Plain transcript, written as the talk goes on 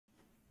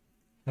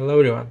Hello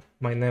everyone,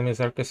 my name is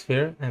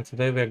Arcosphere and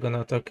today we are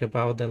gonna talk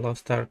about the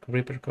lostark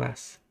Reaper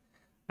class.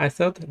 I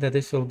thought that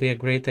this will be a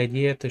great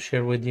idea to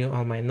share with you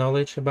all my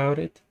knowledge about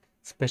it,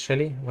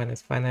 especially when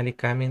it's finally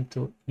coming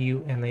to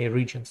EU and A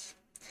regions.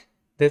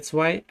 That's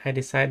why I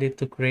decided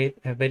to create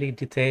a very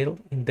detailed,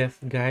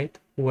 in-depth guide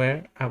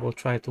where I will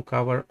try to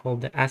cover all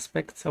the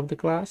aspects of the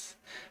class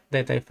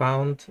that I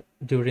found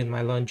during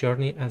my long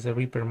journey as a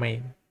Reaper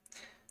main.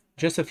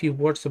 Just a few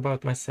words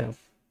about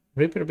myself.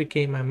 Reaper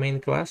became my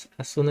main class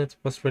as soon as it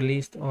was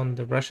released on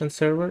the Russian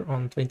server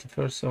on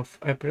 21st of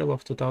April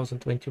of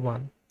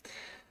 2021.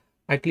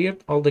 I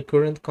cleared all the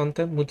current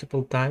content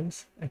multiple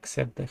times,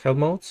 except the hell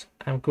modes.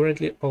 I'm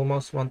currently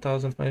almost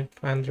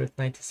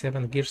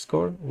 1597 gear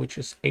score, which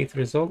is 8th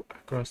result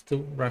across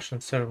 2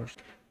 Russian servers.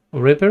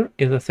 Reaper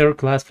is the third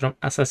class from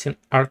Assassin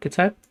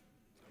archetype,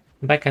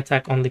 back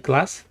attack only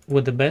class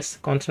with the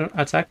best counter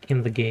attack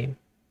in the game.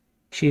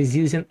 She is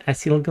using a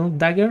single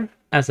dagger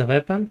as a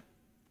weapon,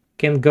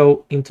 can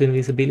go into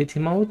invisibility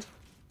mode,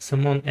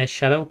 summon a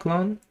shadow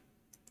clone,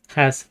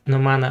 has no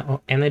mana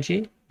or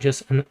energy,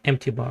 just an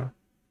empty bar.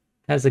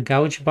 Has a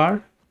gouge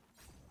bar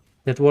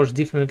that works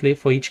differently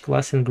for each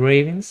class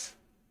engravings,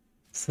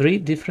 3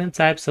 different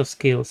types of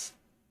skills.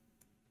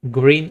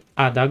 Green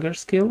are Dagger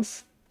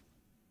Skills,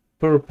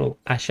 purple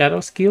are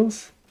Shadow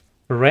Skills,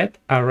 red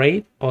are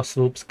Raid or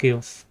Swoop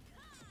Skills.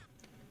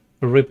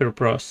 Reaper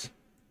Pros.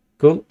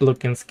 Cool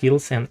looking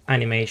skills and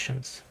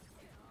animations.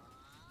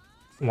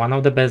 One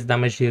of the best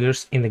damage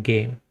dealers in the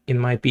game. In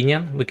my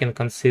opinion, we can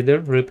consider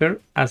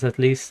Reaper as at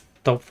least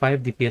top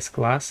 5 DPS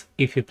class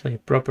if you play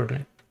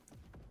properly.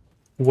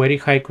 Very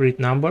high crit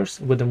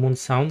numbers with the Moon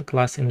Sound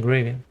class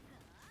engraving.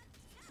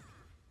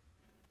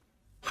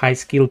 High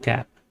skill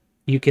cap.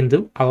 You can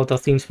do a lot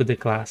of things with the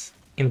class.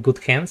 In good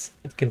hands,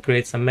 it can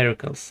create some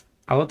miracles.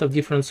 A lot of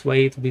different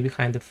ways to be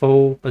behind the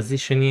foe,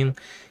 positioning,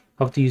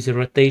 how to use the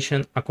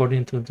rotation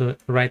according to the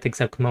right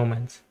exact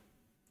moment.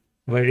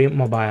 Very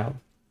mobile.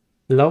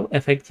 Low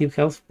effective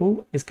health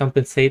pool is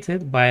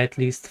compensated by at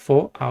least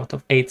 4 out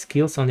of 8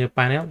 skills on your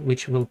panel,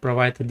 which will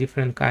provide a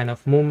different kind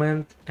of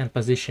movement and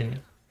positioning.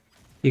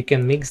 You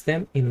can mix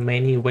them in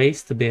many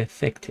ways to be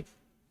effective.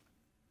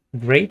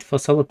 Great for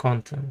solo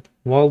content,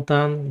 wall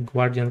down,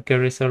 guardian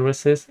carry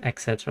services,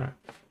 etc.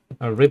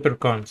 Reaper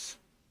cons.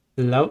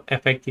 Low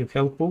effective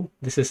health pool.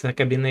 This is a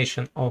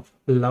combination of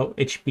low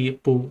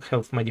HP pool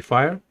health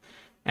modifier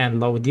and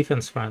low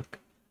defense rank.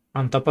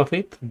 On top of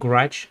it,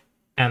 Grudge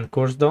and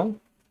Curse Doll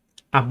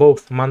are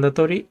both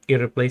mandatory,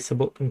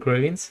 irreplaceable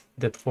engravings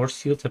that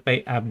force you to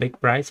pay a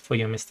big price for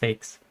your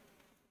mistakes.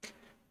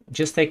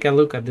 Just take a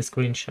look at the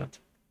screenshot.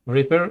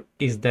 Reaper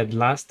is dead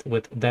last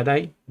with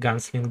Deadeye,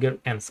 Gunslinger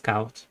and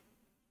Scout.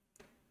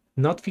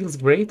 Not feels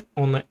great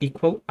on an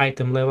equal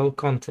item level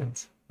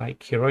content,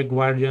 like Heroic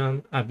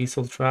Guardian,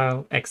 Abyssal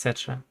Trial,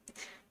 etc.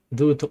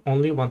 Due to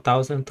only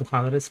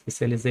 1200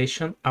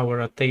 specialization, our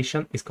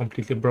rotation is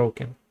completely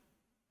broken.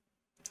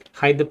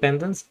 High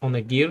dependence on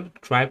a gear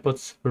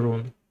tripod's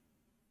rune.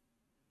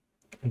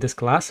 This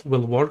class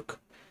will work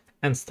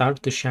and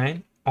start to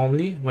shine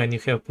only when you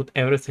have put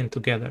everything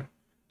together.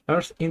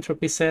 Earth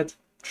Entropy set,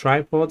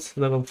 tripods,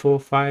 level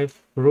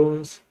 4-5,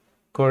 runes,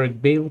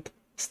 correct build,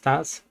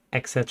 stats,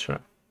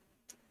 etc.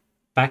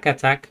 Back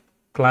attack,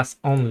 class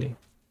only.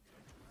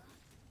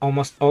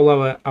 Almost all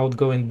our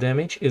outgoing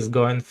damage is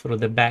going through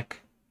the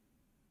back.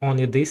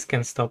 Only this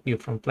can stop you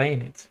from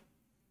playing it.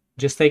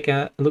 Just take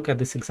a look at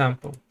this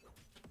example.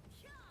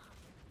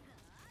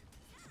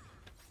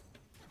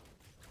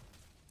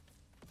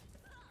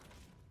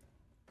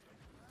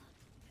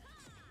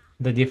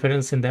 The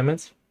difference in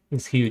damage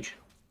is huge.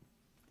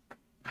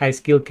 High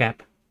skill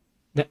cap.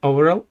 The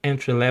overall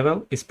entry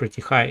level is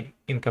pretty high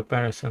in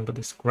comparison with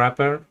the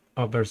Scrapper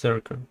or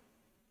Berserker.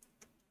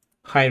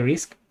 High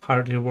risk,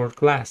 hard reward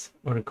class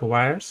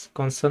requires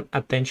constant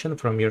attention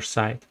from your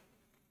side.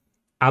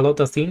 A lot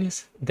of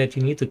things that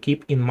you need to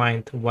keep in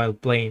mind while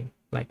playing,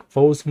 like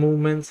foes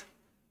movements,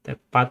 the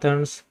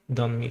patterns,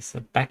 don't miss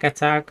a back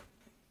attack,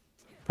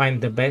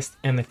 find the best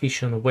and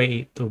efficient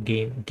way to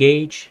gain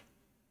gauge,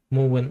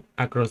 moving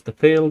across the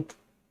field,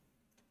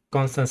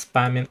 constant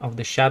spamming of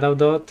the shadow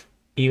dot,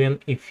 even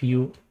if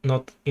you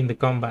not in the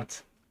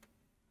combat.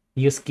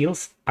 Use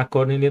skills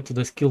accordingly to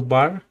the skill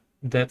bar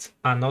that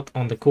are not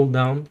on the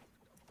cooldown,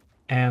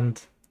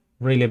 and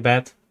really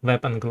bad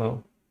weapon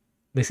glow.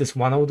 This is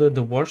one of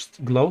the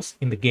worst glows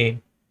in the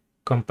game,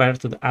 compared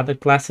to the other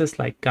classes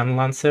like Gun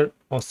Lancer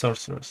or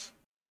Sorceress.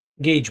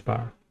 Gauge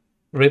bar.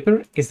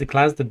 Reaper is the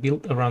class that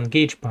built around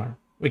gauge bar.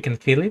 We can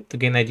fill it to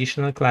gain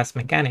additional class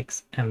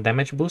mechanics and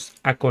damage boost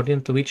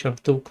according to which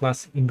of 2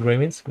 class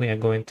engravings we are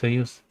going to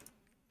use.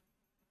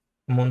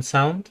 Moon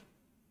Sound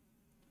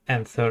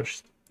and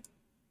Thirst.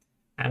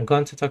 I'm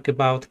going to talk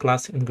about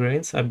class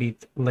engravings a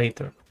bit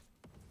later.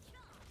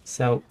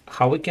 So,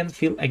 how we can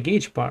fill a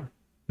gauge bar?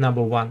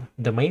 Number 1.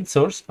 The main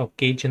source of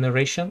gauge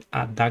generation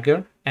are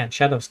Dagger and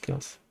Shadow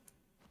skills.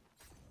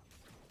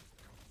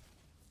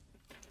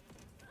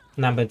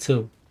 Number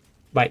 2.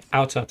 By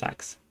auto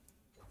attacks.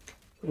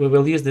 We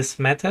will use this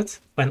method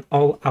when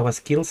all our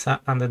skills are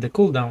under the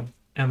cooldown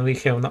and we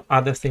have no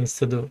other things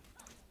to do.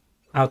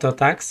 Auto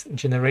attacks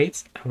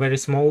generates a very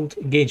small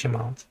gauge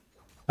amount,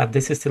 but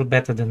this is still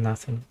better than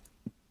nothing.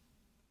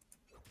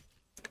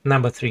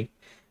 Number 3.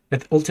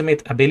 With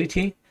ultimate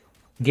ability,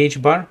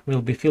 gauge bar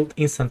will be filled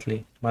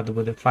instantly, but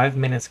with a 5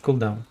 minutes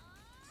cooldown.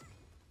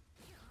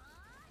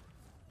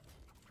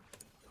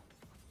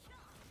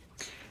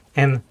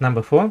 And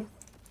number 4,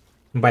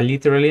 by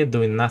literally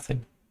doing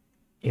nothing.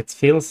 It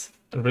feels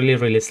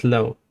really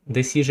slow.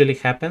 This usually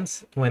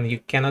happens when you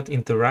cannot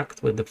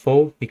interact with the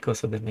foe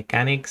because of the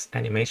mechanics,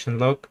 animation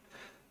lock,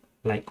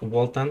 like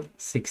Walton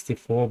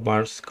 64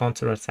 bars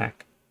counter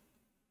attack.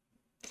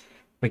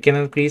 We can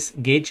increase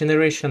gauge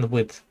generation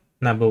with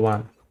number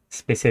 1,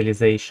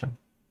 specialization.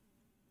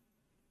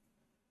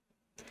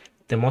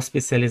 The more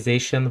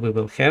specialization we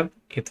will have,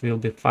 it will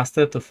be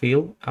faster to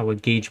fill our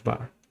gauge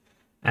bar.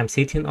 I'm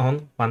sitting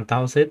on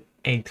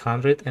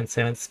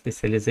 1807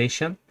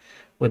 specialization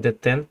with a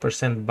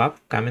 10% buff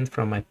coming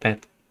from my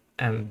pet,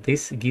 and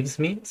this gives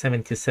me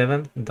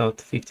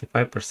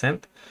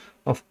 77.55%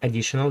 of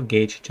additional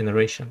gauge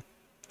generation.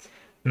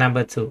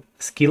 Number 2,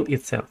 skill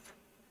itself.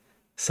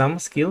 Some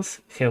skills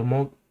have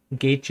more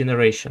gauge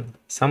generation,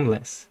 some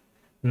less.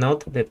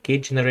 Note that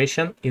gauge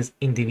generation is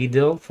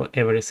individual for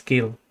every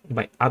skill.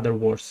 By other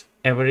words,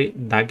 every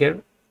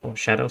dagger or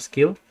shadow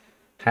skill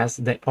has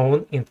their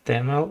own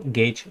internal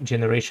gauge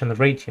generation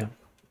ratio.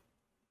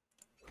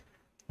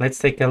 Let's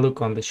take a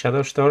look on the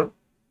Shadow Storm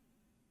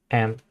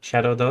and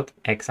Shadow Dot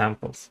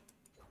examples.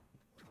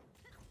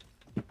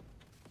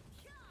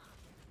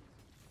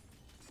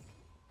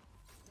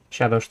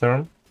 Shadow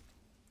Storm,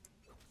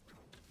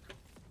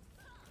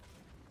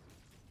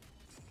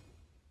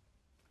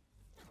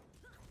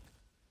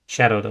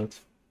 Shadow Dot.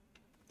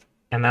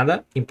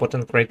 Another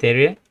important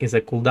criteria is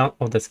the cooldown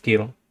of the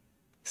skill.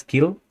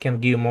 Skill can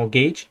give more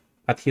gauge,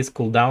 but his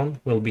cooldown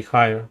will be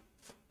higher.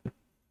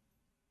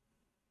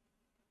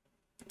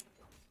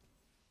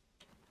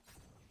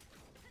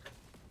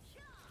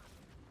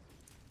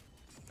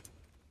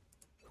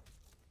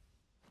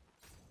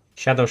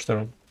 Shadow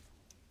Storm,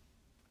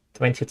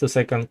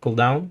 22-second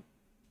cooldown,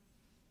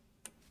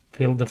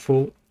 fill the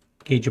full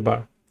gauge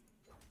bar.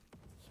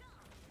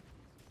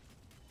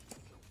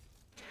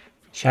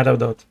 Shadow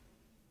Dot,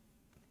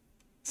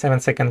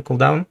 7-second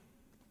cooldown,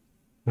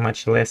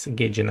 much less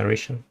gauge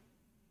generation.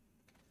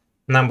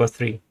 Number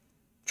 3,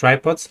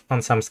 tripods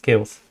on some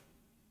skills.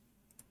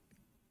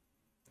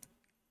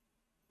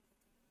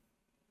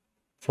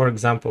 For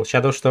example,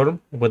 Shadow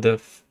Storm with a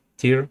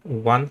tier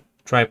 1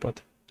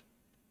 tripod,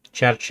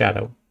 Charge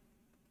Shadow.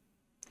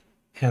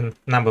 And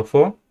number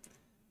 4,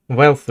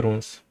 Wealth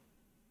runes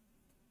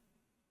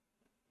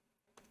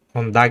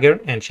on Dagger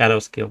and Shadow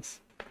skills.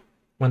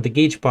 When the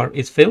gauge bar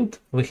is filled,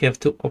 we have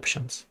two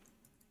options.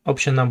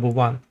 Option number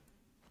 1,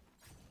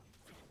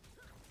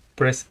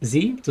 press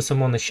Z to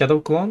summon a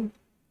Shadow clone.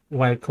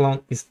 While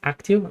clone is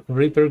active,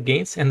 Reaper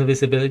gains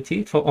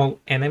invisibility for all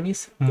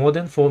enemies more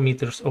than 4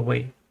 meters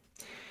away.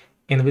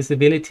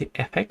 Invisibility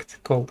effect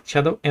called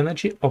Shadow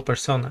Energy or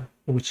Persona,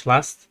 which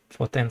lasts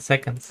for 10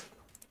 seconds.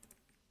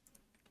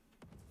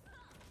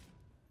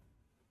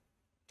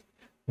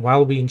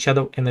 While we in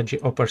Shadow Energy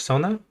or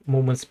Persona,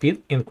 movement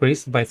speed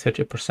increased by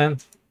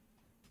 30%.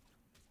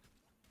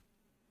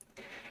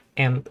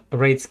 And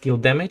raid skill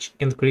damage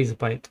increased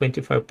by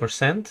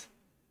 25%,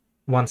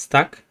 1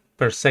 stack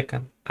per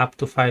second, up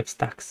to 5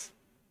 stacks.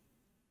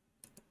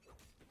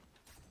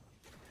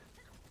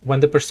 When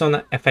the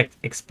Persona effect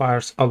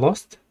expires or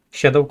lost,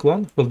 Shadow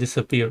Clone will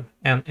disappear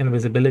and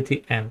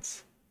invisibility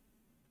ends.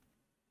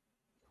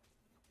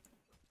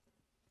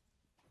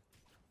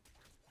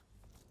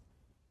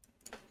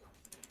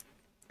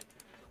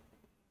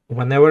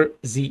 Whenever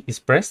Z is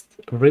pressed,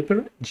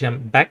 Reaper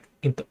jumps back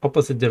into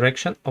opposite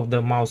direction of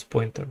the mouse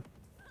pointer.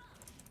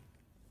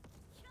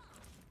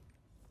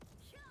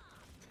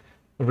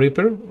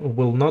 Reaper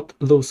will not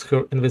lose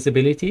her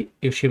invisibility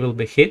if she will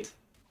be hit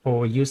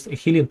or use a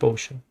healing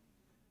potion.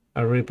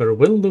 A Reaper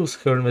will lose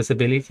her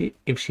invisibility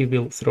if she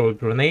will throw a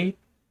grenade,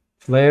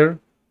 flare,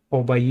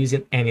 or by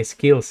using any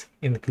skills,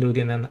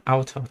 including an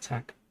auto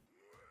attack.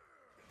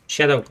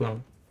 Shadow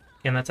Clone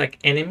can attack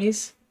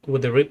enemies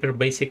with the Reaper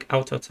basic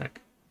auto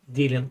attack,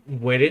 dealing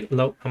very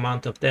low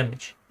amount of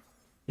damage.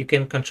 You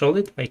can control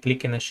it by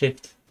clicking a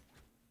shift.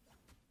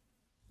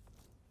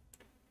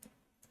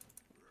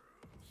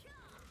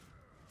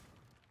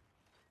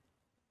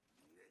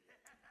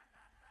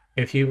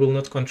 If you will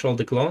not control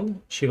the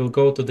clone, she will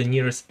go to the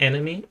nearest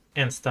enemy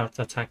and start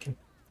attacking.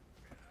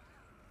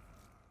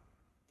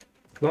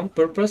 Clone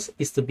purpose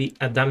is to be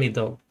a dummy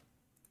doll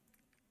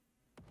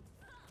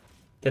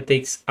that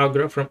takes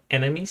aggro from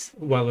enemies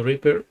while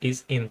Reaper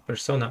is in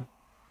Persona.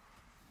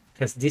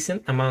 Has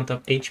decent amount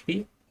of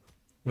HP,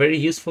 very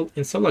useful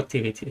in solo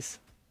activities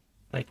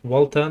like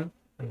Walton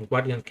and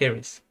Guardian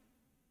carries.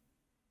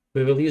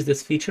 We will use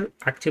this feature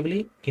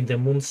actively in the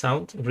Moon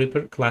Sound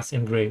Reaper class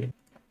engraving.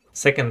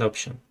 Second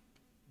option,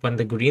 when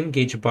the green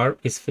gauge bar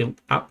is filled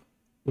up,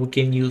 we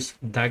can use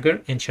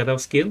Dagger and Shadow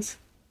skills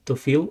to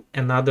fill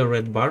another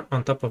red bar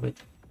on top of it.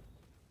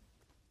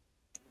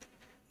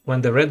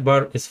 When the red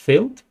bar is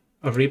filled,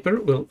 a Reaper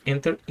will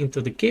enter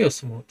into the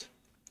Chaos mode.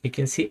 You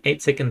can see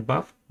 8-second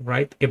buff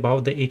right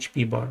above the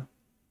HP bar.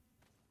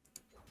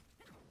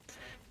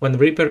 When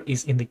Reaper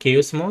is in the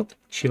Chaos mode,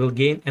 she will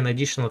gain an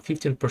additional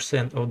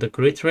 15% of the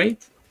crit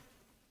rate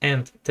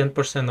and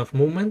 10% of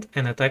movement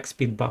and attack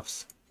speed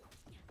buffs.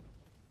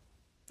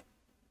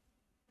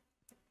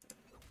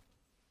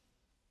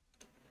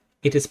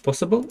 It is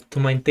possible to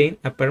maintain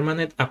a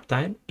permanent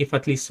uptime if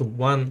at least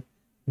one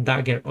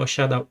dagger or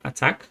shadow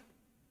attack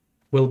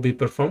will be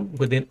performed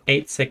within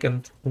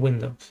 8-second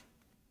windows.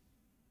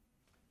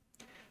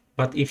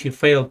 But if you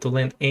fail to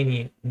land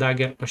any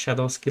dagger or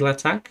shadow skill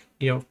attack,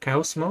 your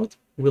Chaos mode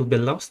will be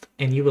lost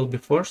and you will be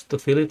forced to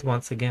fill it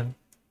once again.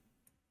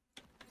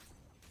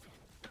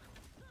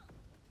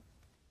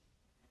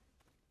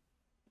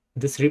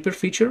 This Reaper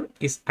feature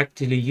is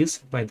actively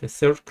used by the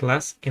 3rd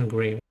class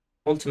engraving.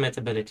 Ultimate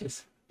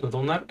abilities.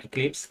 Lunar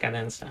Eclipse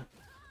Cadenza.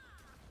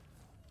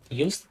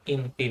 Used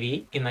in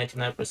PvE in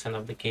 99%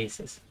 of the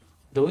cases,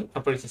 doing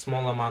a pretty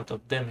small amount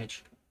of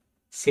damage,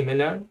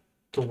 similar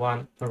to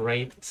one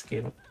raid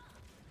skill.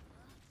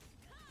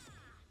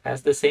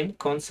 Has the same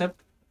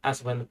concept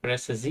as when you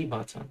press a Z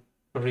button.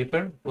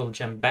 Reaper will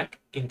jump back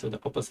into the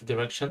opposite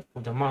direction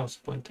of the mouse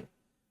pointer.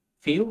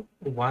 Fill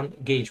 1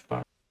 gauge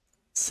bar.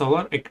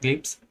 Solar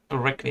Eclipse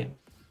Requiem.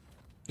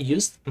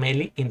 Used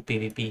mainly in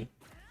PvP.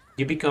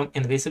 You become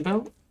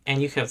invisible and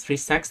you have 3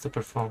 stacks to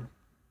perform.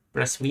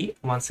 Press V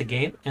once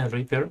again and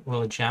Reaper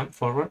will jump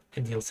forward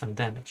and deal some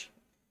damage.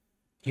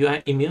 You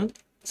are immune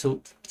to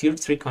tier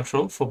 3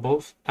 control for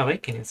both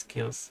Awakening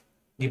skills.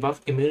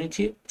 Debuff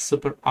immunity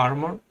Super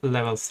Armor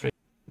level 3.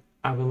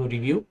 I will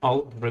review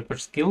all Reaper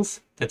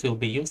skills that will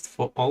be used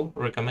for all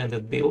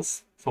recommended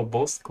builds for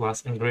both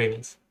class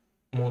engravings,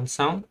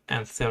 Moonsound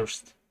and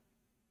Thirst.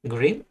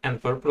 Green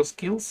and purple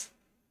skills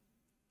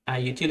are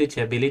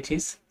utility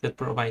abilities that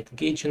provide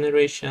gauge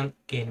generation,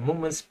 gain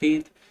movement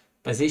speed,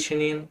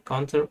 positioning,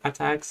 counter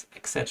attacks,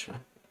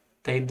 etc.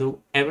 They do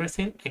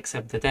everything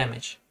except the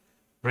damage.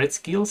 Red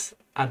skills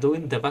are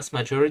doing the vast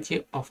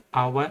majority of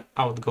our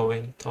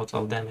outgoing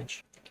total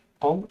damage.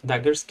 All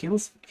Dagger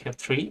skills have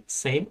 3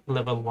 same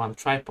level 1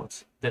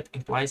 tripods that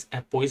implies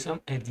a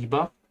poison and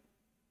debuff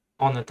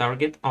on a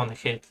target on a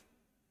hit.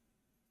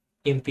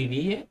 In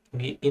PvE,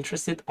 we're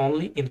interested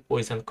only in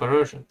poison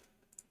corrosion,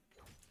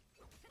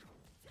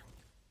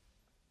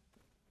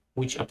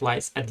 which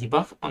applies a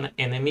debuff on an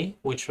enemy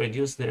which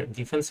reduces their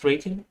defense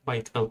rating by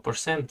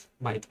 12%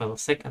 by 12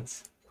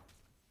 seconds.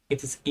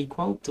 It is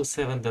equal to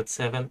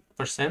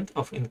 7.7%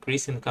 of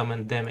increase in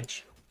common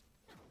damage.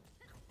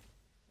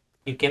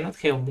 You cannot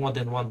have more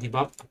than one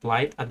debuff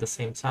applied at the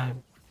same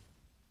time.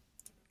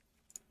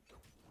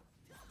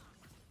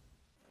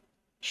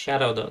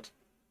 Shadow Dot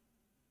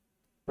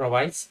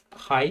provides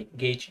high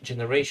gauge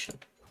generation.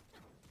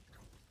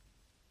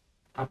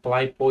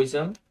 Apply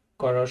poison,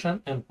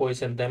 corrosion and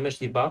poison damage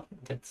debuff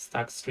that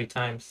stacks 3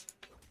 times.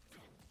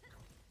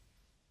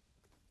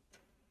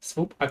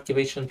 Swoop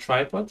activation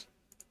tripod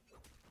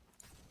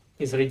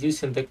is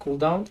reducing the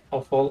cooldown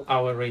of all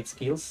our raid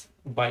skills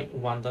by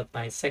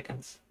 1.9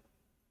 seconds.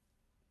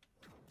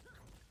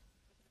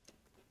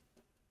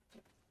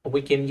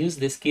 We can use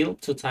this skill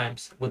 2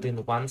 times within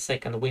 1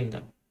 second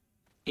window.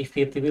 If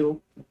it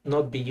will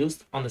not be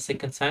used on the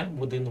second time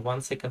within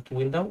 1 second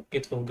window,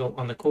 it will go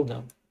on a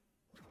cooldown.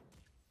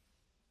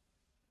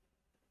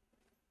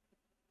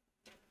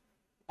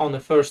 On the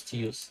first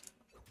use,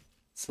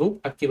 swoop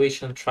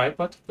activation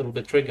tripod will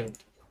be triggered.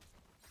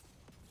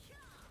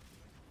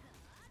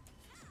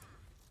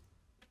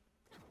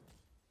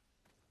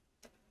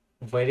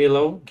 Very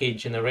low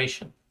gauge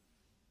generation.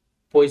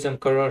 Poison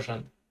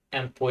corrosion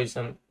and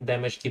poison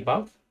damage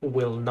debuff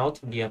will not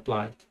be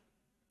applied.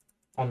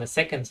 On the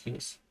second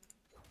use,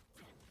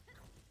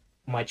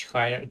 much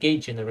higher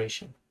gauge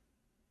generation.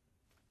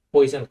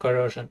 Poison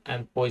corrosion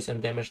and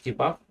poison damage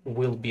debuff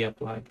will be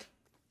applied.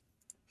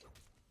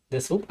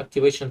 The swoop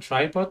activation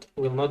tripod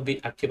will not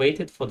be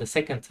activated for the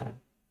second time,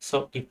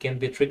 so it can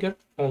be triggered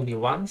only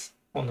once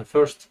on the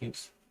first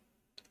use.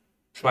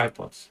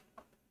 Tripods.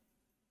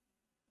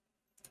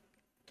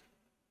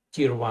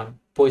 Tier 1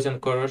 Poison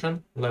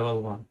Corrosion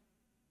level 1.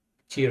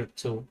 Tier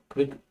 2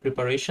 Quick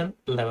Preparation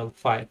level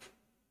 5.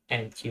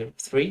 And Tier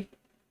 3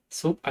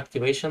 Swoop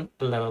Activation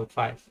level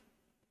 5.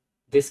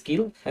 This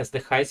skill has the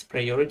highest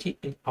priority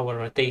in our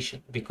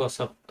rotation because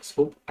of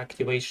Swoop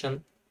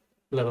Activation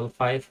level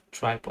 5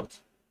 tripod.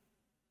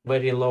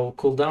 Very low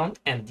cooldown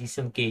and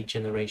decent gauge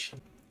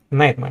generation.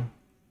 Nightmare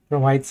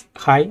provides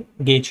high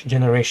gauge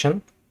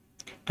generation.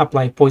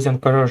 Apply poison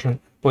corrosion,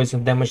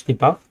 poison damage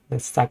debuff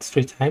that stacks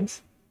 3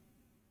 times.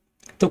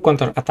 2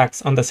 counter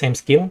attacks on the same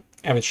skill,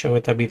 I will show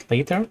it a bit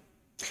later.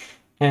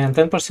 And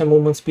 10%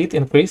 movement speed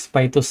increase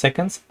by 2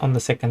 seconds on the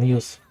second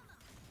use.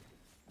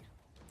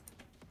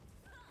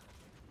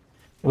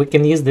 We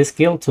can use this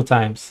skill 2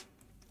 times.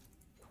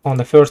 On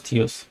the first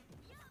use,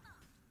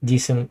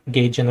 decent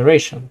gauge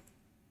generation.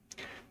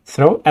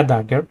 Throw a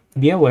dagger,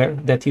 be aware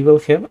that you will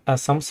have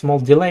some small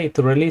delay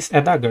to release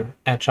a dagger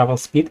and travel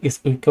speed is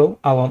equal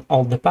along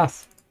all the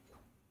path.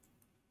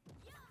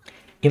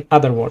 In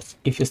other words,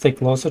 if you stay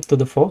closer to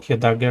the foe, your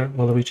dagger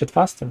will reach it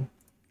faster.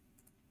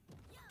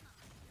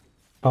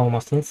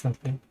 Almost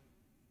instantly.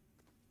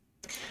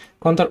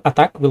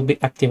 Counter-attack will be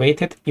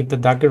activated if the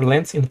dagger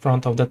lands in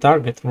front of the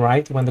target,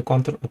 right when the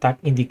counter-attack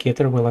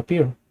indicator will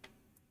appear.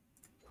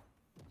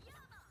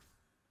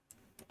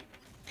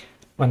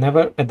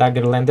 Whenever a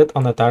dagger landed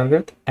on a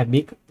target, a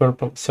big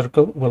purple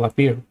circle will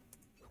appear.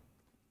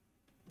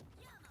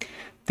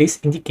 This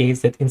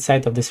indicates that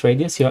inside of this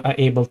radius you are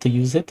able to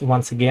use it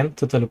once again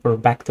to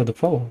teleport back to the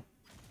foe.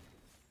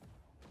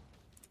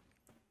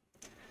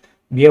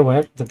 Be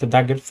aware that the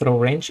dagger throw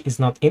range is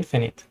not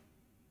infinite.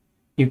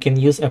 You can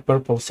use a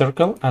purple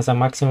circle as a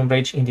maximum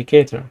range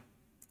indicator.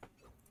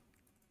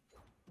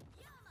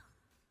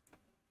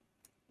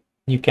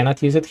 You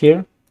cannot use it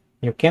here,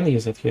 you can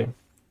use it here.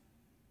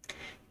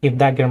 If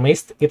dagger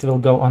missed, it will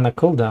go on a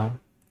cooldown.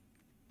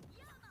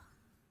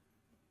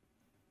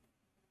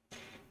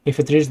 If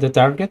it reaches the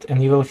target,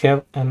 and you will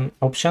have an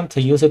option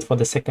to use it for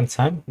the second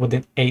time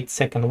within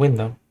 8-second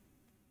window.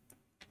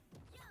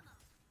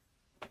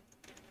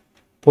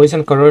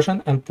 Poison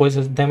corrosion and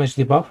poison damage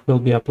debuff will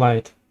be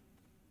applied.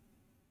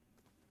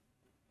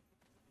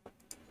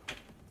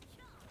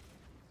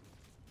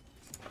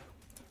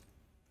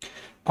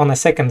 On a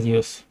second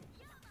use,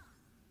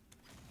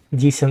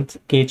 decent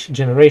gauge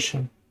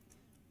generation,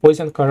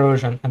 poison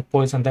corrosion and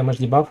poison damage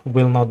debuff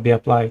will not be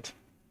applied.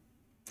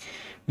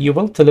 You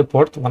will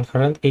teleport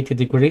 180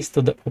 degrees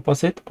to the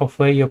opposite of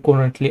where you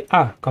currently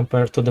are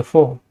compared to the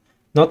foe,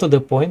 not to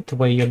the point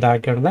where your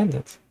dagger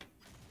landed.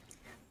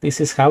 This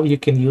is how you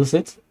can use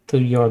it to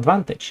your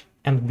advantage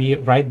and be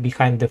right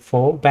behind the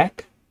foe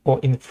back or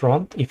in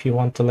front if you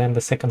want to land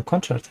a second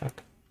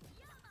counterattack.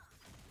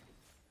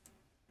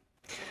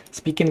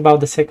 Speaking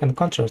about the second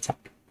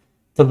counterattack,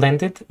 to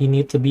land it you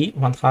need to be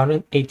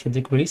 180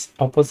 degrees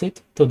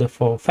opposite to the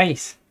foe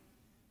face.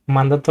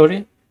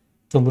 Mandatory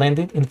to land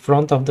it in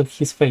front of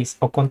his face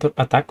or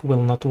counter-attack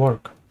will not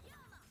work.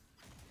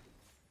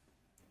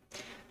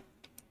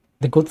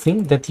 The good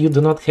thing that you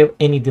do not have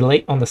any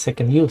delay on the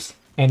second use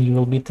and you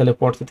will be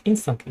teleported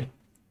instantly.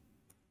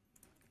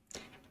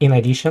 In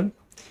addition,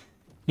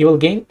 you will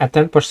gain a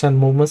 10%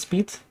 movement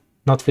speed,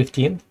 not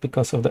 15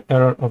 because of the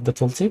error of the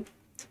tooltip,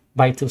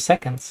 by 2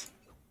 seconds.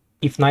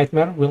 If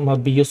Nightmare will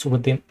not be used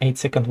within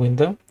 8-second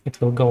window, it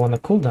will go on a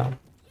cooldown.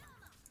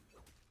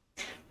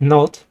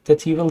 Note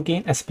that you will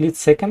gain a split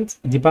second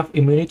debuff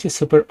immunity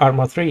super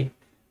armor 3,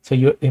 so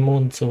you're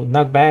immune to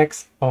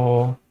knockbacks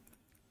or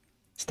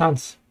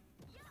stuns.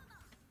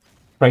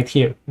 Right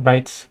here,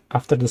 right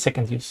after the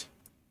second use.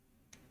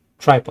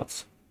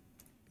 Tripods.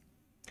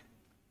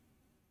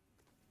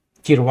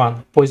 Tier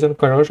 1 Poison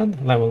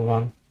Corrosion, level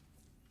 1.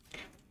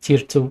 Tier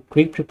 2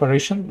 Quick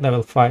Preparation,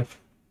 level 5.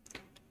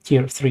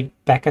 Tier 3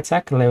 Back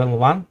Attack, level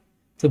 1,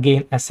 to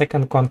gain a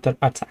second counter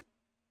attack.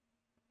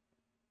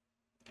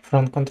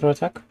 Front counter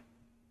attack,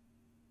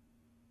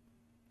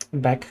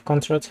 back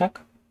counter attack,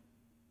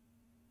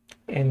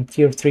 and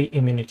tier 3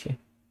 immunity.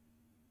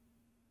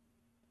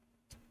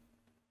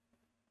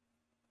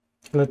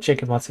 Let's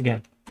check it once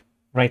again,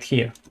 right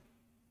here.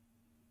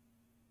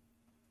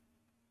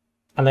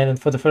 I landed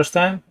for the first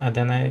time and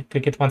then I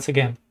click it once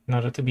again in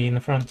order to be in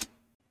the front.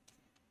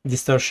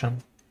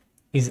 Distortion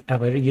is a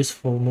very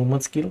useful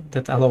movement skill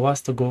that allows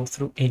us to go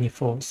through any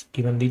foes,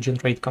 even Legion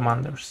raid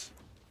commanders.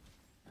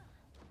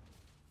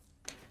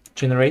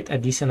 Generate a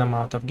decent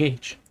amount of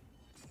gauge.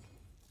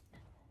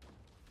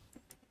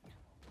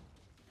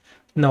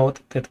 Note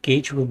that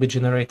gauge will be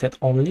generated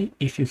only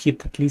if you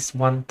hit at least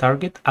one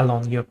target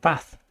along your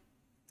path.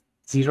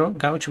 0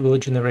 gauge will be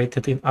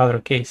generated in other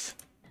case.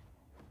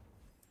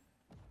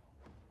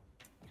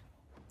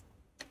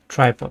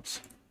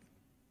 Tripods.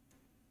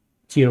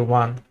 Tier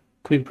 1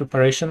 Quick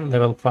Preparation,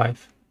 level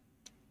 5.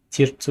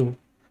 Tier 2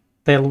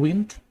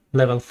 Tailwind,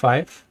 level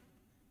 5,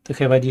 to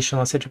have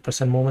additional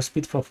 30% movement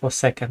speed for 4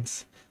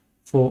 seconds.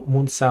 For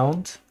Moon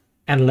Sound,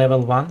 and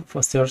level 1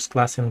 for first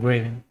class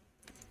engraving.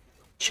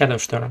 Shadow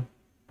Storm,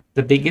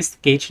 the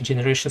biggest gauge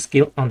generation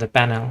skill on the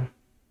panel.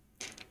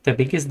 The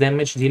biggest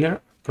damage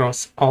dealer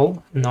across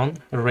all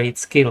non-raid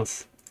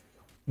skills.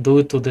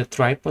 Due to the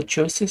tripod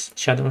choices,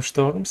 Shadow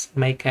Storms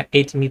make a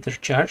 8-meter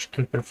charge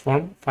and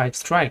perform 5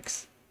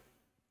 strikes.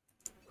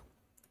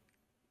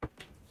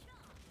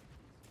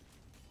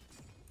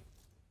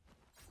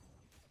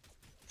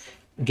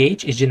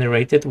 Gauge is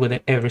generated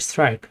with every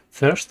strike.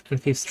 First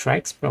and fifth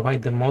strikes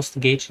provide the most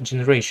gauge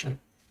generation.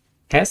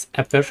 Has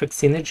a perfect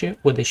synergy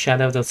with the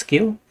Shadow Dot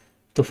skill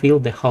to fill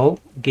the whole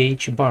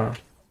gauge bar.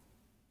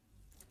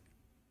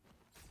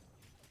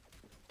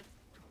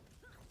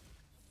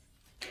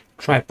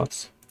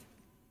 Tripods.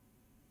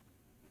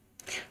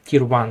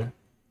 Tier 1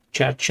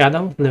 Charge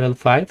Shadow, level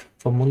 5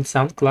 for Moon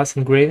Sound class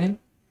engraving,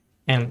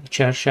 and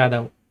Charge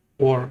Shadow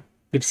or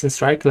Piercing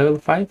Strike, level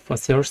 5 for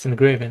thirst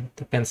engraving,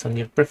 depends on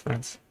your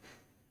preference.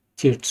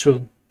 Tier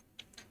 2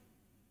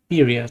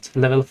 Period,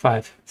 level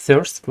 5,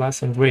 Thirst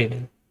class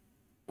engraving,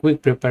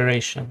 Quick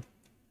Preparation,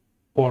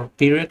 or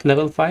Period,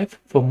 level 5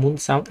 for Moon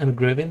Sound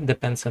engraving,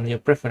 depends on your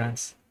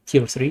preference.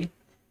 Tier 3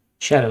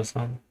 Shadow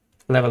Zone,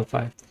 level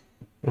 5,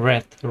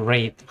 Red,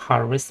 Raid,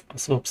 Harvest, or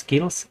Swap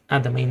skills are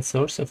the main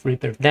source of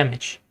Reaper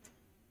damage.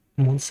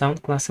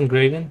 Moonsound class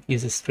engraving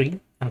uses 3,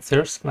 and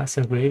Thirst class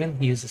engraving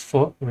uses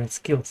 4 red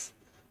skills.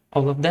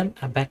 All of them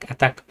are back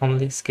attack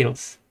only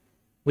skills.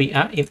 We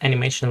are in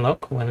animation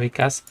lock when we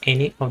cast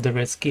any of the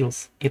red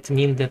skills. It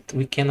means that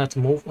we cannot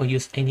move or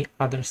use any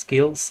other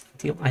skills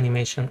until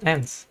animation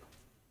ends.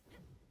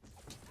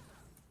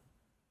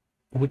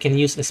 We can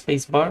use a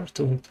spacebar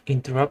to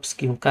interrupt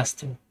skill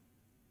casting.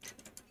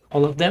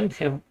 All of them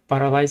have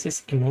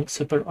paralysis, immune,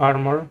 super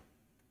armor,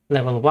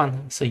 level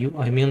 1, so you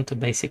are immune to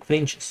basic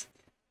flinches.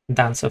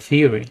 Dance of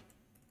Fury.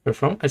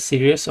 Perform a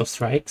series of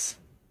strikes.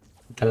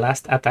 The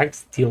last attack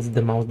deals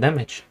the most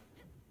damage.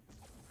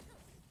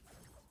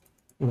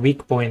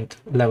 Weak point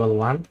level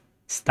 1,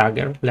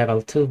 stagger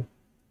level 2.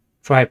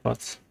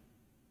 Tripods.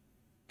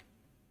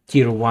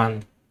 Tier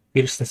 1,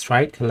 piercing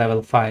strike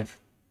level 5.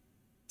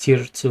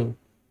 Tier 2,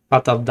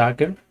 fatal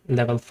dagger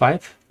level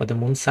 5 for the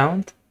moon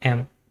sound,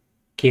 and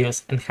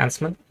chaos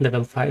enhancement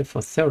level 5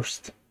 for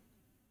thirst.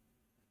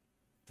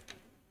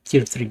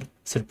 Tier 3,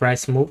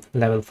 surprise move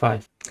level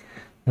 5.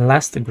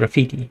 Last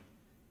graffiti.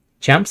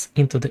 Jumps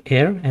into the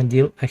air and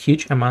deal a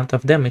huge amount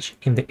of damage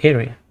in the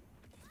area.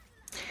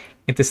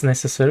 It is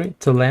necessary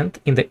to land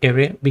in the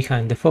area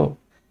behind the foe,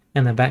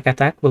 and a back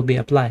attack will be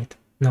applied,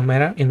 no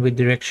matter in which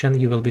direction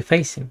you will be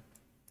facing.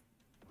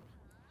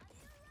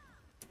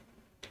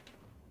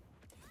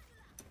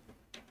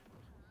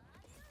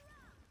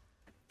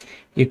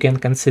 You can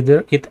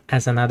consider it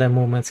as another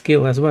movement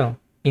skill as well,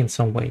 in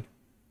some way.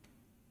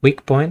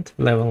 Weak point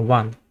level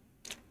 1,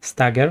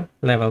 stagger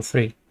level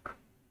 3.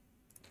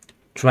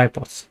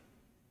 Tripods.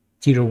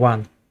 Tier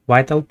 1,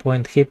 vital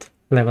point hit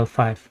level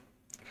 5.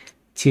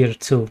 Tier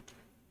 2,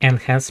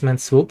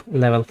 enhancement swoop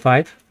level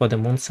 5 for the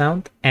moon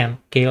sound, and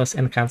chaos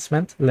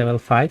enhancement level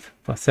 5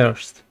 for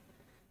thirst.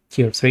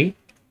 Tier 3,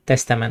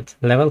 testament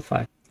level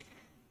 5.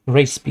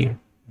 Ray spear.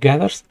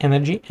 Gathers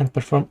energy and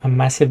perform a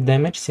massive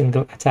damage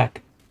single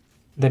attack.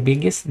 The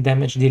biggest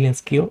damage dealing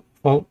skill of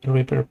all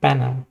Reaper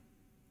panel.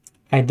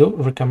 I do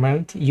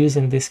recommend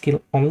using this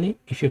skill only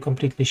if you're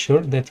completely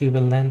sure that you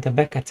will land a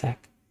back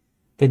attack.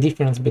 The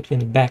difference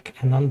between back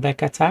and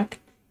non-back attack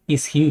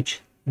is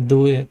huge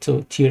due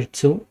to Tier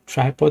 2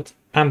 tripod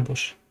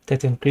ambush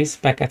that increase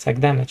back attack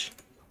damage.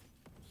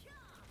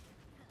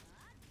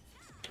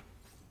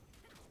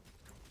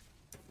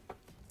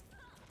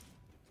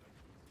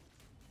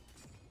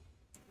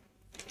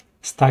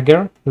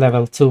 Stagger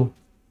level 2.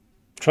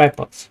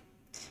 Tripods.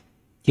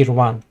 Tier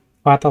 1,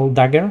 fatal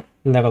dagger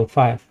level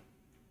 5.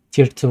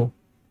 Tier 2,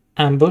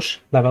 ambush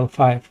level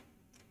 5.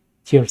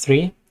 Tier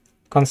 3,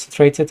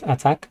 concentrated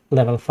attack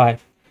level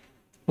 5.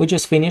 We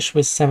just finished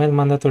with 7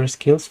 mandatory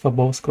skills for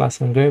both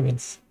class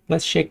engravings.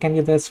 Let's check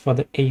candidates for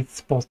the 8th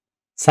spot.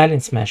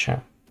 Silent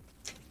Smasher.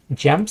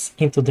 Jumps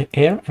into the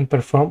air and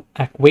perform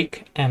a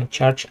quick and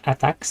charge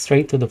attack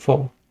straight to the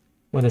foe,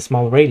 with a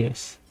small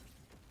radius.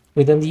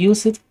 We don't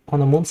use it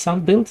on a moon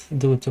sound build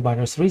due to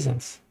various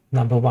reasons.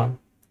 Number 1.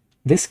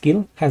 This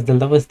skill has the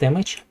lowest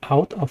damage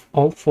out of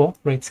all 4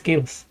 raid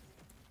skills.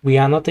 We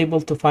are not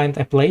able to find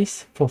a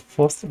place for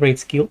 4th raid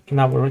skill in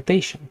our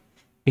rotation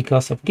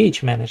because of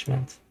gauge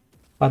management.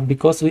 But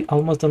because we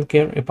almost don't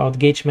care about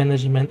gauge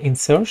management in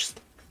Thirst,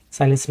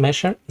 Silent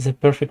Smasher is a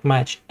perfect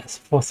match as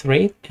 4th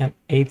raid and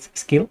 8th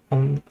skill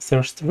on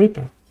Thirst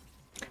Reaper.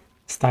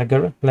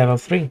 Stagger level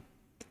 3.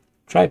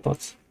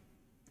 Tripods.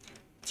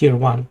 Tier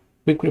 1,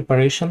 quick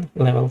reparation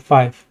level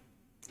 5.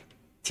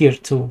 Tier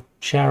 2,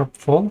 sharp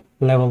fall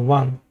level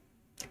 1.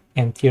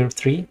 And Tier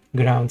 3,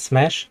 ground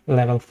smash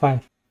level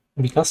 5.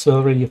 Because we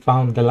already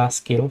found the last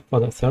skill for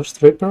the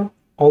Thirst Reaper,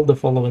 all the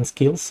following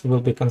skills will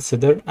be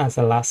considered as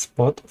a last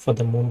spot for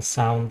the Moon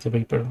Sound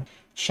Reaper.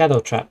 Shadow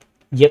Trap,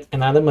 yet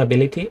another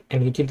mobility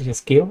and utility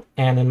skill,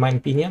 and in my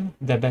opinion,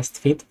 the best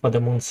fit for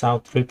the Moon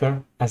Sound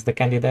Reaper as the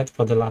candidate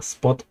for the last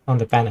spot on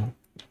the panel.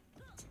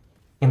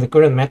 In the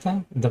current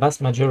meta, the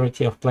vast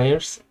majority of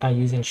players are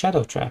using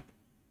Shadow Trap,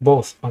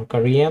 both on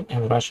Korean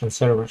and Russian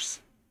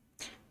servers.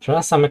 There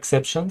are some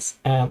exceptions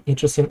and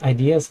interesting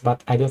ideas,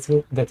 but I don't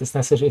think that it's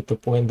necessary to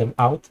point them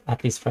out,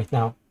 at least right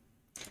now.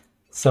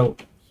 So,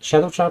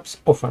 Shadow Traps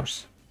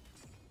offers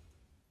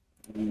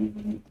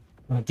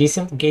a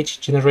decent gauge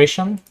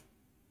generation,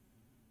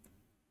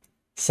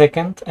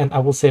 second, and I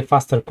will say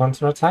faster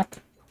counterattack.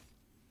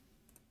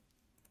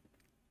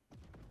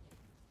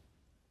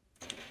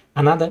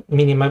 Another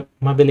mini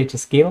mobility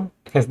skill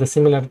has the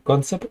similar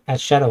concept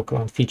as Shadow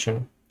Clone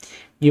feature.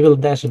 You will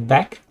dash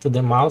back to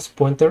the mouse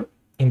pointer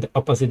in the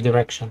opposite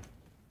direction.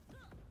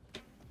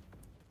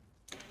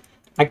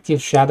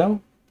 Active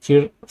Shadow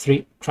Tier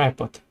 3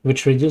 Tripod,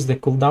 which reduces the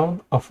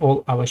cooldown of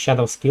all our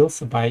shadow skills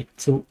by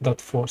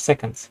 2.4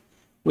 seconds,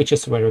 which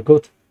is very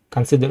good,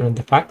 considering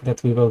the fact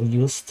that we will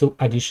use 2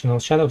 additional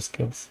shadow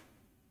skills.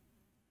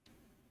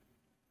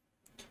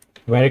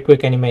 Very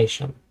quick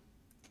animation.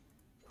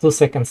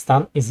 2-second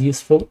stun is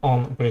useful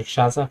on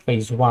Grixaza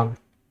phase 1.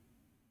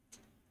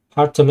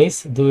 Hard to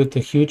miss due to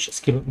huge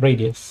skill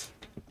radius.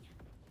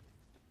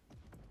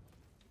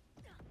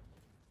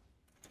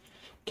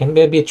 can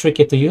be a bit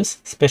tricky to use,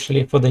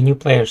 especially for the new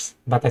players,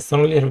 but I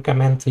strongly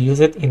recommend to use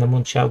it in a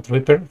Moonchild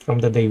Reaper from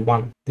the day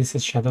one. This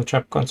is Shadow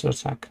Trap counter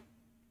attack.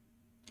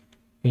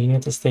 You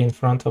need to stay in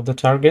front of the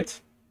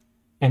target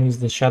and use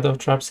the Shadow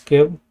Trap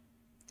skill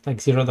like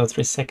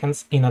 0.3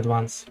 seconds in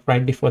advance,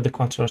 right before the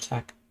counter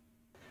attack.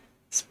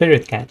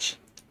 Spirit Catch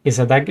is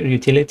a dagger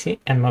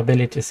utility and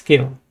mobility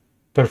skill.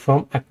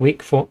 Perform a quick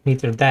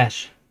 4-meter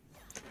dash.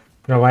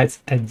 Provides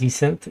a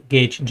decent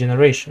gauge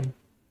generation.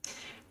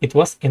 It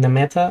was in the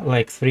meta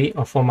like 3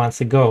 or 4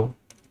 months ago.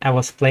 I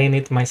was playing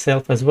it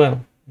myself as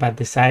well, but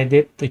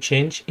decided to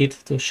change it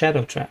to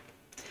Shadow Trap.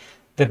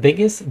 The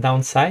biggest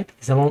downside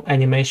is the long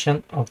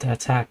animation of the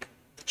attack,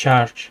 the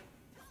charge.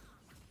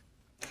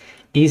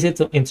 Easy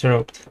to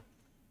interrupt.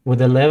 With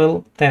the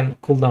level 10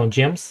 cooldown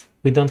gems,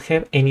 we don't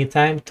have any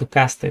time to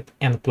cast it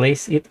and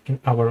place it in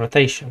our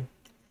rotation.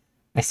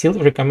 I still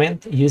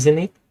recommend using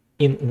it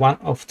in one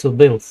of 2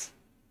 builds.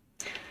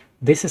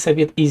 This is a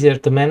bit easier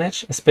to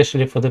manage,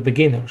 especially for the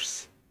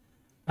beginners.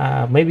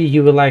 Maybe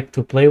you will like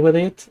to play with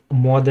it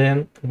more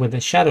than with the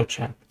Shadow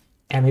Trap,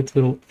 and it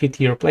will fit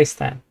your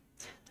playstyle.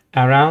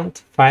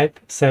 Around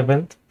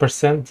 5-7%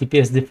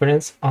 DPS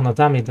difference on a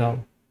dummy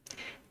doll.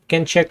 You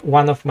can check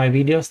one of my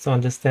videos to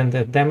understand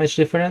the damage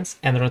difference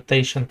and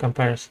rotation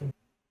comparison.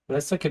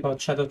 Let's talk about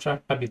Shadow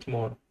Trap a bit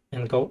more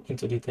and go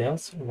into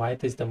details why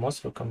it is the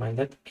most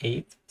recommended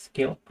 8th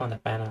skill on the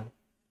panel.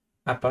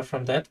 Apart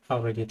from that, I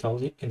already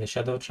told you in the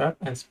Shadow Trap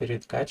and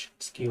Spirit Catch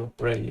skill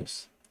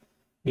reviews.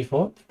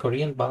 Before the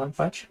Korean balance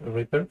patch,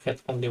 Reaper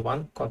had only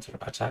one counter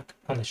attack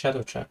on the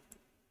Shadow Trap.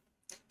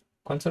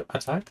 Counter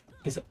attack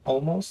is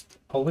almost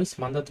always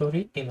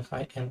mandatory in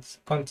high-end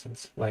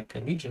contents like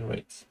Legion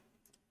raids.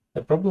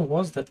 The problem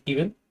was that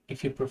even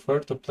if you prefer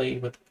to play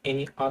with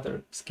any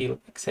other skill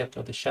except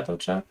for the Shadow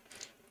Trap,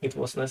 it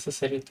was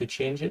necessary to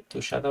change it to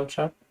Shadow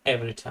Trap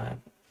every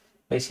time.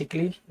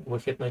 Basically, we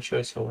had no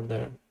choice over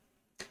there.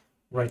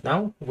 Right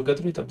now, we got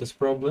rid of this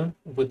problem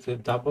with the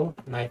double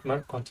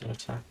Nightmare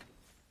counter-attack.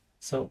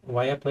 So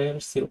why are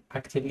players still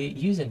actively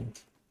using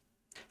it?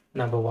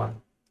 Number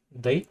 1.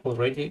 They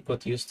already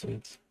got used to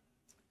it.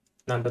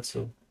 Number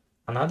 2.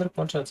 Another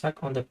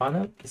counter-attack on the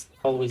panel is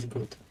always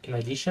good. In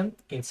addition,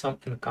 in some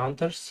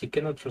encounters, you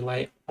cannot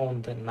rely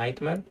on the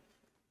Nightmare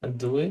and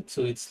do it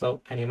to its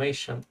slow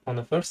animation on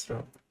the first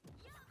throw.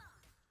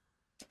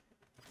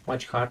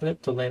 Much harder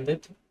to land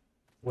it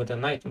with a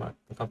Nightmare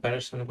in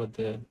comparison with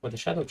the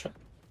Shadow Trap,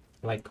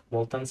 like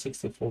Walton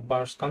 64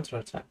 bars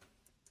counter-attack.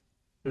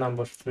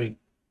 Number 3.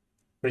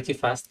 Pretty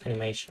fast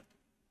animation.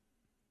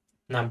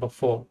 Number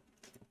 4.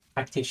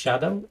 Active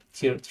Shadow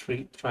Tier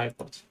 3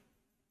 tripod,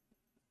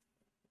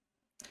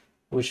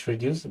 which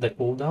reduces the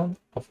cooldown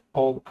of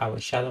all our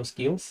shadow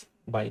skills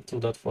by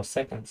 2.4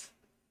 seconds.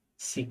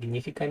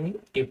 Significantly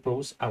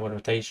improves our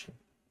rotation.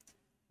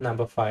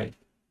 Number 5.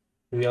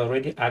 We are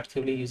already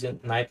actively using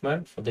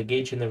Nightmare for the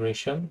gauge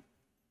generation.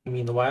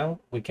 Meanwhile,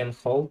 we can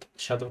hold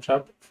Shadow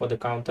Trap for the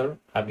counter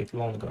a bit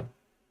longer.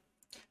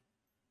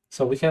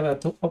 So we have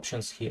 2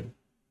 options here.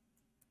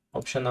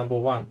 Option number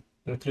 1,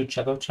 include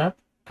Shadow Trap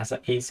as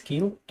a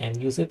skill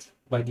and use it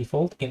by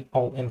default in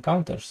all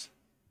encounters.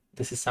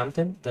 This is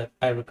something that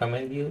I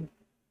recommend you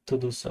to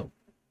do so.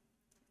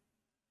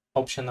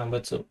 Option number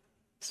 2,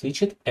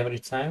 switch it every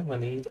time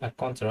when you need a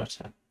counter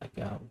attack, like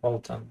a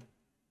Bolton,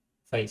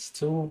 Phase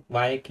 2,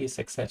 Awakekings,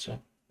 etc.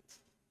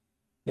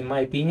 In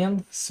my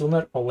opinion,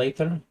 sooner or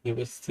later you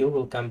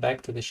will come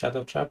back to the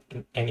Shadow Trap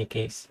in any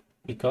case,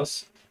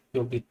 because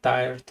you'll be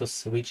tired to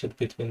switch it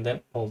between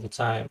them all the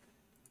time.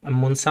 A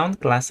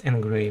Moonsound class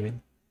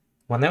engraving.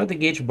 Whenever the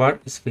gauge bar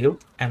is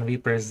filled and we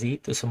press Z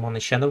to summon a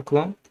Shadow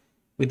Clone,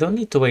 we don't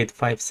need to wait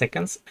 5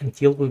 seconds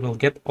until we will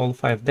get all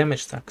 5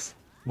 damage stacks.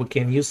 We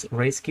can use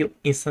Ray skill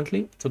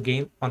instantly to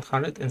gain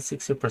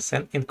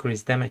 160%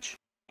 increased damage.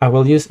 I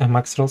will use a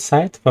Maxroll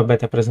site for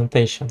better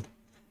presentation.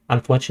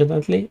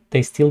 Unfortunately,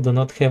 they still do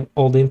not have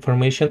all the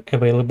information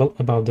available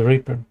about the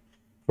Reaper.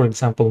 For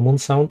example,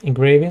 Moonsound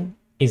engraving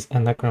is a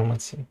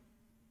necromancy.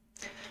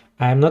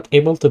 I am not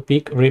able to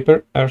pick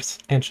Reaper Earth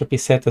Entropy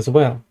set as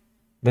well.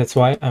 That's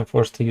why I'm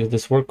forced to use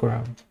this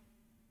workaround.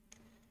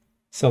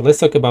 So let's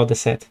talk about the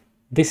set.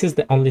 This is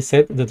the only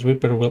set that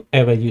Reaper will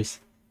ever use,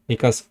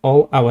 because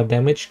all our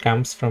damage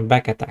comes from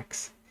back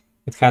attacks.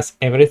 It has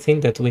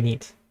everything that we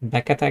need: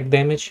 back attack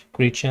damage,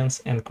 crit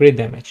chance, and crit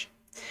damage.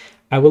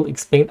 I will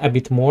explain a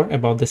bit more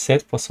about the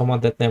set for someone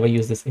that never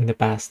used this in the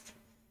past.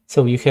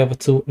 So you have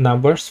 2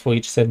 numbers for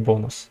each set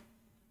bonus.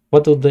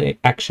 What do they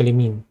actually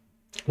mean?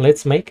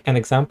 Let's make an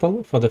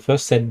example for the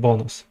first set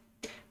bonus.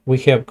 We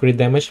have crit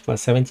damage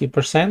plus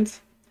 70%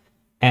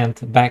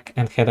 and back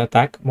and head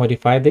attack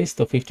modify this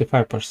to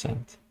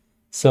 55%.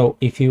 So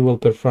if you will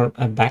perform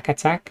a back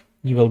attack,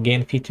 you will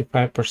gain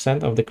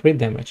 55% of the crit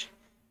damage.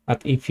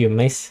 But if you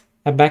miss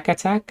a back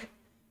attack,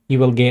 you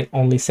will gain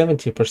only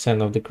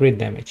 70% of the crit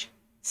damage.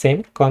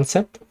 Same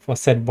concept for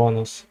set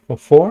bonus for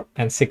 4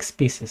 and 6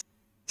 pieces.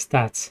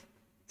 Stats.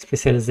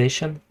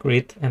 Specialization,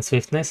 crit, and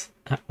swiftness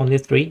are only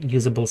 3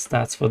 usable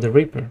stats for the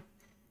Reaper.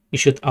 You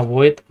should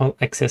avoid all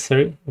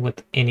accessory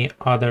with any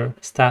other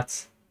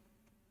stats.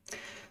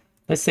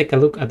 Let's take a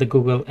look at the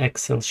Google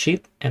Excel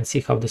sheet and see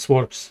how this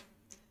works.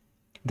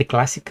 The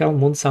classical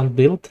Moonsound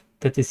build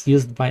that is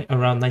used by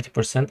around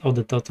 90% of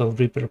the total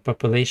Reaper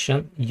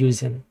population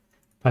using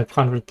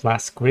 500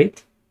 plus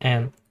crit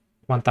and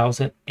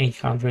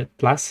 1800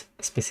 plus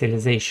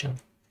specialization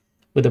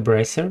with a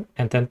bracer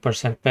and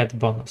 10% pet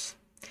bonus.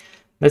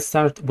 Let's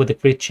start with the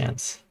crit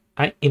chance.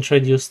 I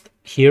introduced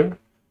here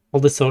all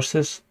the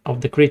sources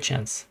of the crit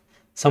chance.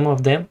 Some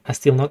of them are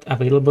still not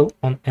available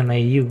on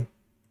NAU,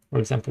 for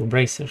example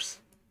bracers.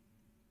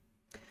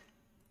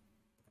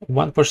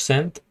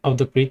 1% of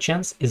the crit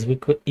chance is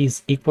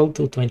equal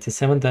to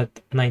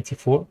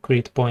 27.94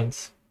 crit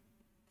points.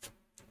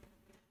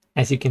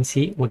 As you can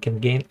see, we can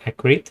gain a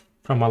crit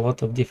from a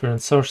lot of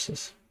different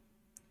sources.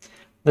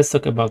 Let's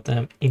talk about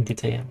them in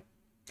detail.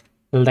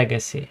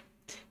 Legacy.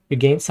 You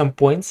gain some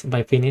points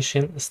by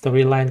finishing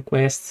storyline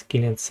quests,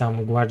 killing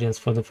some guardians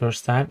for the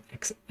first time,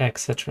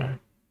 etc.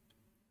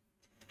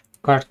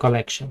 Card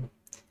collection.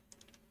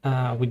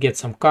 We get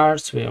some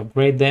cards, we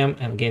upgrade them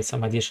and gain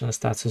some additional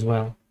stats as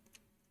well.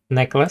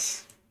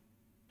 Necklace.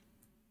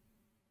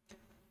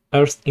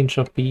 Earth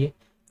Entropy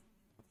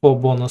 4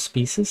 bonus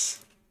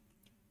pieces.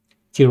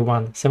 Tier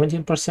 1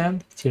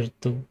 17%, Tier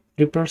 2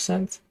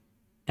 3%,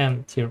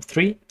 and Tier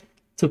 3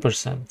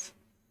 2%.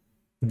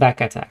 Back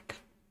attack.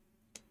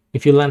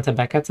 If you land a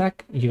back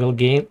attack, you will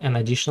gain an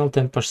additional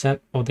 10%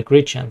 of the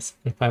crit chance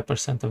and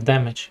 5% of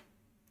damage.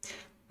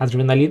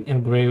 Adrenaline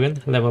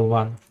engraving level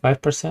 1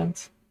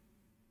 5%,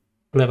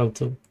 level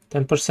 2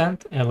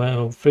 10%, and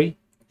level 3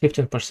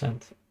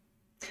 15%.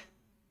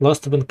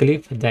 Lost Wind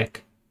Cliff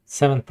deck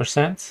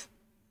 7%,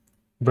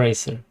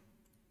 bracer.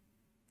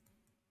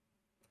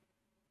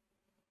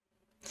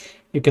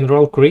 You can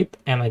roll crit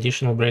and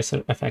additional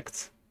bracer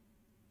effects.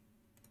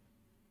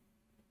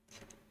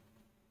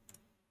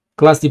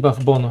 Class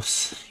debuff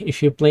bonus.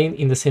 If you're playing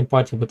in the same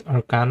party with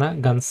Arcana,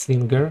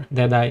 Gunslinger,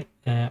 Deadeye,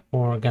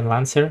 or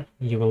Gunlancer,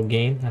 you will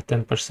gain a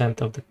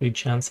 10% of the crit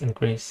chance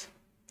increase.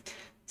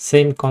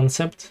 Same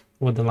concept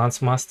with the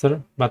Lance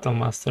Master, Battle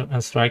Master,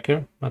 and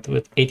Striker, but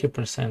with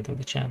 80% of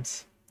the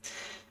chance.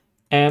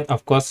 And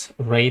of course,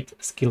 Raid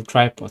skill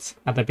tripods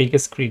are the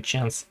biggest crit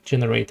chance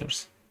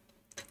generators.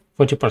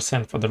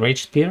 40% for the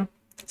Rage Spear,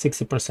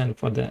 60%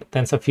 for the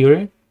Tensor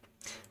Fury,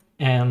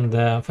 and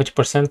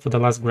 40% for the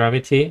Last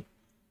Gravity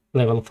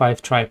level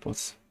 5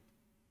 tripods.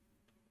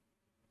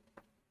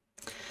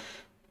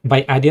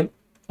 By adding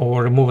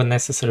or removing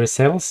necessary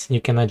cells,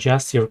 you can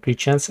adjust your crit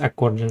chance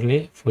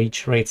accordingly for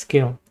each raid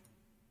skill.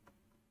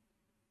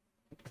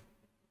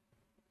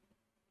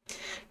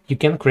 You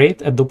can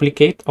create a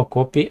duplicate or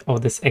copy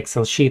of this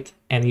Excel sheet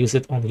and use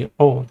it on your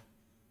own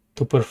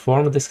to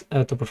perform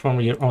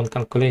your own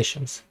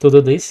calculations. To do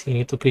this, you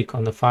need to click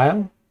on the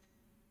file,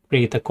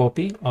 create a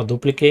copy or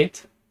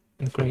duplicate,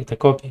 and create a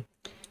copy.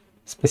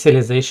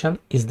 Specialization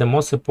is the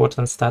most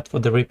important stat for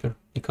the Reaper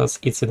because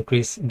it's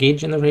increased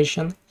gauge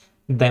generation,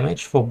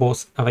 damage for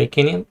both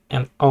Awakening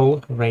and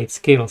all raid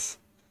skills.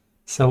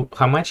 So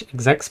how much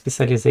exact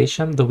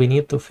specialization do we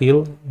need to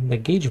fill the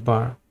gauge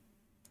bar?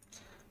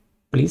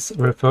 Please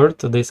refer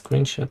to this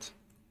screenshot.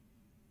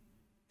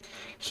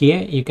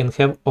 Here you can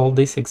have all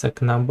these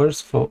exact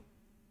numbers for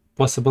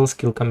possible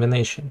skill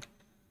combination.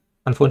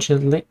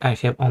 Unfortunately, I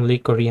have only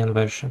Korean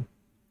version.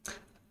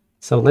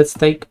 So let's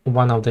take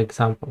one of the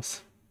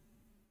examples.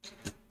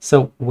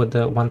 So with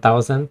the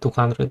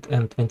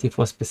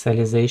 1224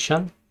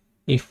 specialization,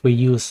 if we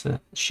use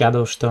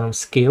Shadow Storm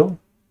skill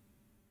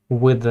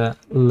with the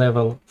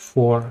level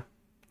 4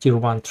 tier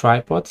 1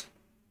 tripod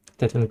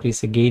that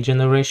increase the gauge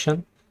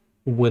generation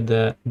with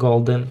the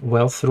golden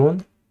wealth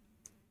rune,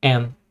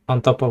 and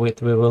on top of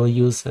it we will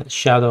use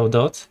Shadow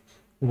Dot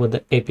with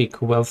the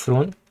epic wealth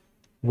rune,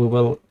 we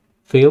will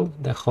fill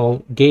the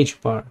whole gauge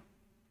bar.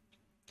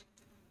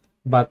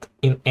 But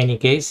in any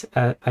case,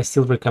 I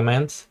still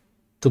recommend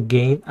to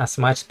gain as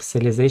much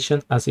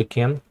specialization as you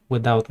can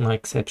without no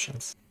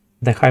exceptions.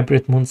 The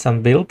hybrid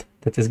Moonsound build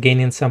that is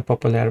gaining some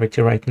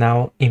popularity right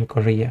now in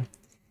Korea,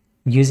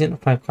 using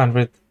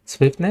 500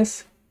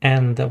 swiftness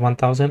and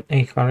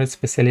 1800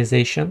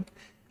 specialization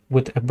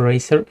with a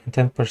bracer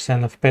and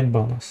 10% of pet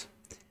bonus.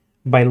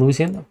 By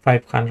losing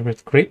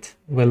 500 crit,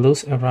 we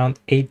lose around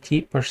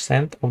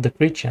 80% of the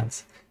crit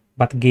chance,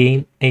 but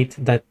gain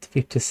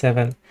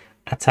 8.57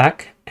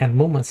 attack and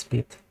movement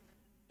speed.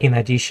 In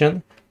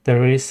addition,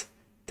 there is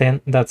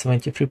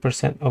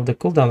 10.73% of the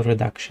cooldown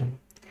reduction.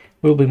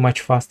 Will be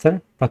much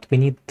faster, but we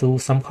need to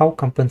somehow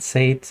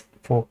compensate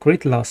for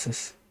crit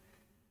losses.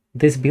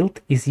 This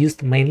build is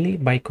used mainly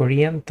by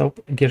Korean top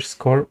gear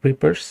score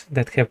Reapers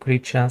that have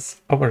crit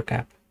chance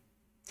overcap.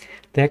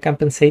 They are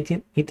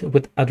compensating it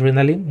with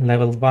Adrenaline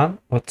level 1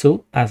 or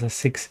 2 as a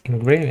 6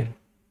 engraving.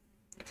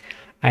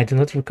 I do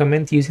not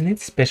recommend using it,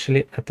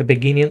 especially at the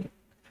beginning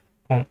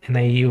on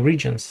NAU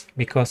regions,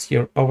 because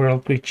your overall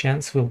crit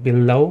chance will be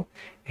low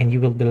and you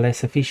will be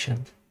less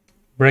efficient.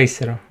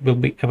 Bracer will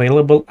be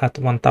available at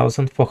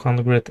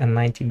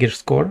 1490 gear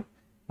score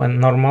when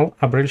normal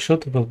Abril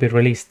shoot will be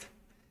released.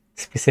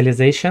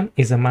 Specialization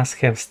is a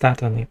must-have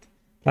stat on it,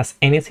 plus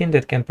anything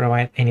that can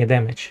provide any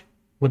damage.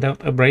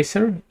 Without a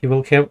bracer, you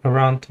will have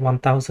around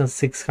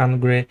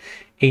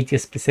 1680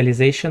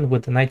 specialization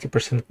with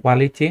 90%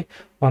 quality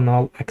on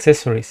all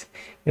accessories,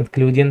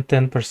 including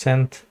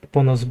 10%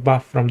 bonus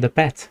buff from the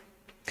pet.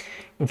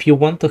 If you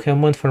want to have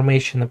more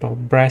information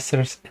about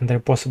bracers and their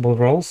possible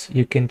roles,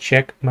 you can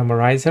check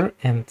Memorizer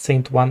and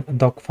Saint 1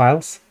 doc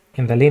files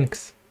in the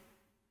links.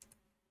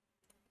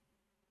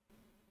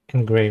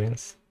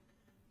 Engravings.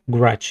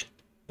 Grudge.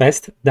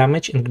 Best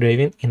damage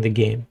engraving in the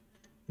game.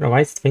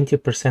 Provides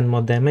 20%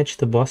 more damage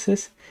to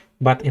bosses,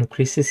 but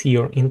increases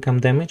your income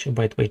damage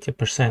by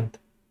 20%.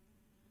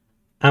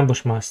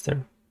 Ambush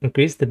Master.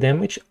 Increase the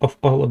damage of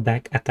all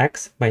back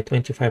attacks by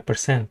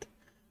 25%.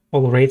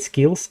 All raid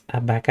skills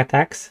are back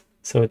attacks,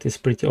 so it is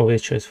pretty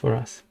obvious choice for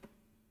us.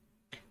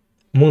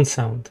 Moon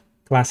Sound.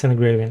 Class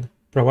engraving.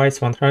 Provides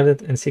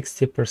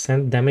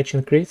 160% damage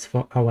increase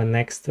for our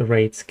next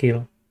raid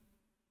skill.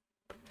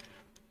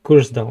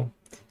 Curse Doll.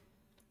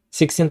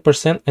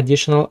 16%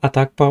 additional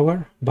attack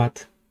power,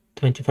 but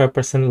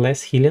 25%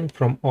 less healing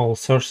from all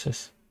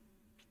sources.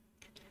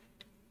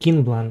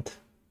 Kinblunt.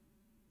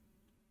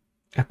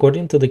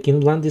 According to the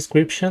Kinblunt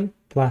description,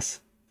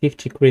 plus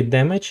 50 crit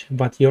damage,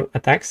 but your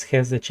attacks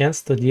has the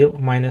chance to deal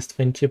minus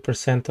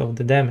 20% of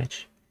the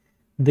damage.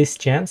 This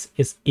chance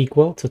is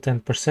equal to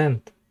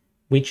 10%,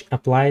 which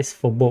applies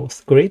for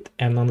both crit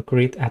and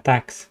non-crit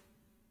attacks.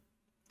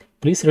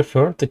 Please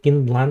refer to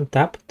Kinblunt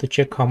tab to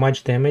check how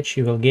much damage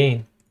you will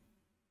gain.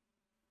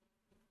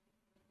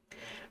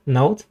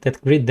 Note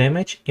that crit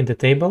damage in the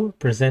table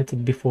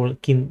presented before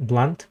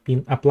Kinblunt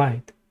been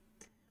applied.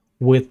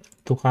 With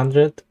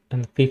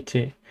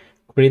 250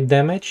 crit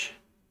damage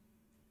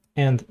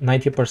and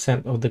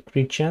 90% of the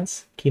crit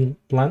chance,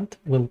 Kinblunt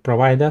will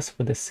provide us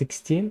with a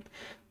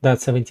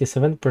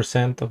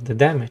 16.77% of the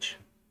damage.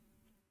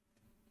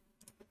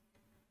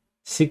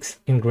 6th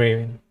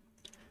engraving.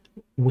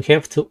 We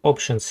have two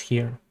options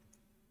here,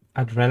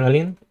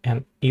 Adrenaline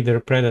and either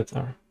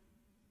Predator.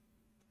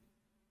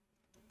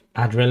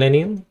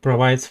 Adrenaline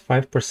provides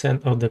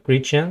 5% of the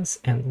crit chance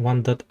and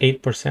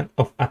 1.8%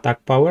 of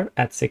attack power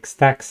at 6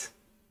 stacks.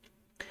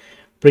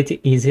 Pretty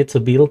easy to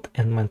build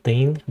and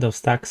maintain those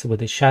stacks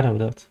with a Shadow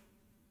Dot.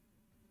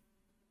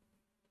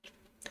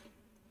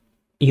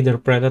 Either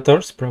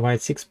Predators provide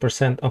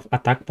 6% of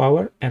attack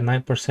power and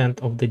 9%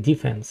 of the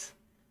defense.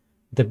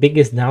 The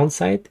biggest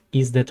downside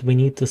is that we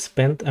need to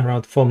spend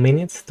around 4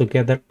 minutes to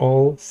gather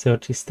all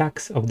 30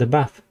 stacks of the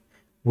buff,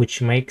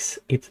 which makes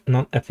it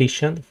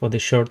non-efficient for the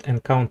short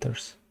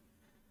encounters.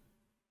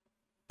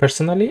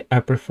 Personally, I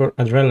prefer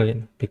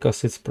Adrenaline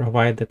because it's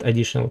provided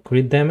additional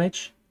crit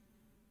damage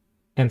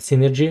and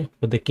synergy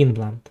with the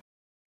Kinblunt.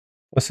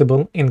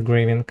 Possible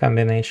engraving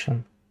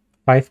combination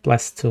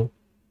 5+2.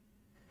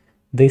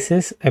 This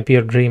is a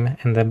pure dream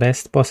and the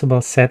best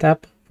possible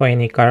setup for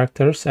any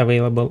characters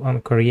available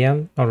on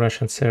Korean or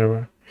Russian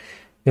server.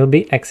 Will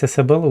be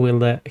accessible with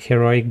the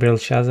heroic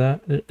Belshazzar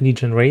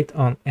Legion raid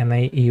on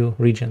NA/EU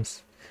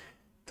regions.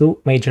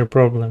 Two major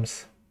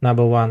problems.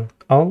 Number 1,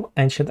 all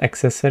ancient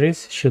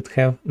accessories should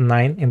have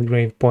 9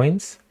 engraved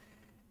points,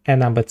 and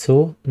number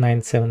 2,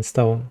 9/7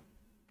 stone.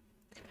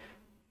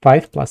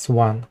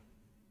 5+1.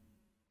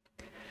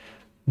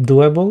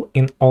 Doable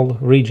in all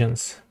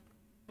regions.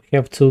 We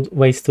have two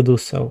ways to do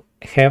so.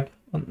 Have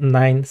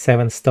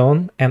 9/7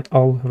 stone and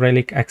all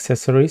relic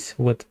accessories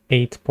with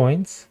 8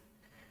 points,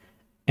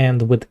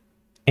 and with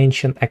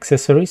ancient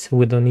accessories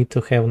we don't need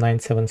to have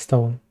 9/7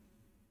 stone.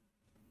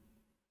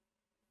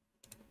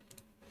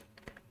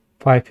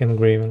 5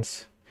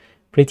 engravings.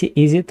 Pretty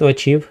easy to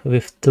achieve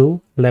with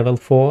 2 level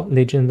 4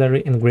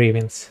 legendary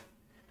engravings.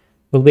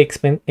 Will be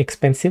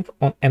expensive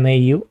on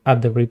NAU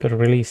at the Reaper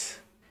release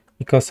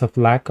because of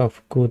lack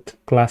of good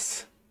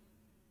class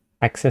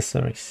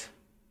accessories.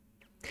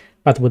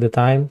 But with the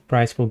time,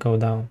 price will go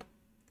down.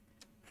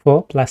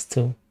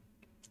 4+2.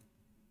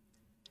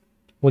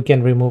 We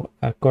can remove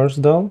a Curse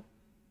Doll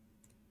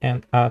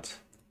and add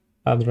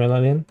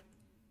Adrenaline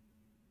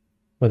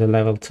with a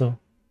level 2.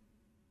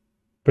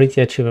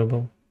 Pretty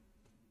achievable.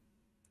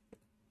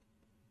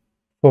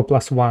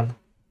 4+1.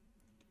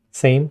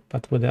 Same,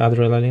 but with the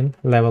Adrenaline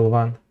level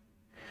 1.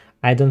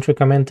 I don't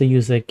recommend to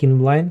use a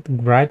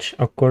Kinblunt, Grudge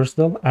or Curse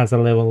Doll as a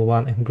level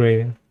 1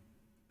 engraving.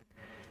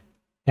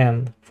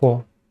 And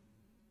 4.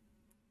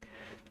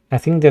 I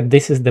think that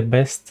this is the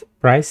best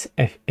price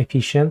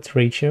efficient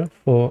ratio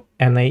for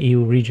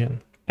NAU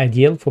region,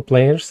 ideal for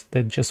players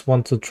that just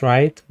want to try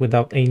it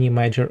without any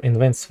major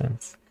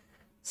investments.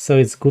 So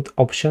it's good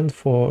option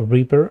for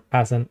Reaper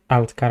as an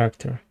alt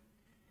character.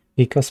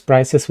 Because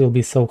prices will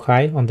be so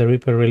high on the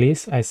Reaper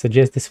release, I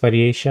suggest this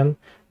variation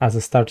as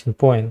a starting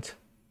point.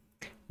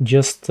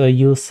 Just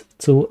use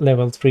 2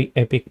 level 3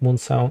 epic Moon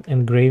Sound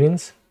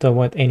engravings to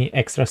avoid any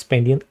extra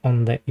spending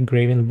on the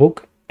engraving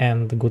book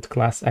and good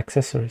class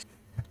accessories.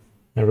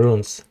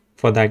 Runes.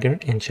 For Dagger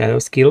and Shadow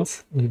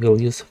skills, we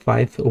will use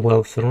 5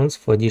 wealth runes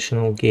for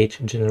additional gauge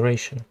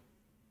generation.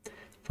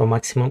 For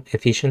maximum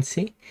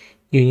efficiency,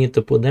 you need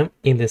to put them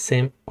in the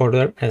same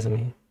order as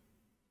me.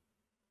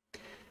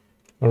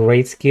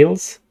 Raid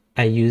skills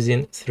are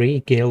using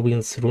 3 Gale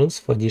Winds runes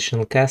for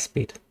additional cast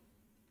speed.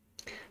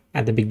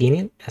 At the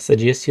beginning, I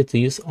suggest you to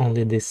use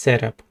only this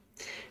setup.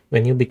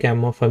 When you become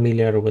more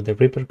familiar with the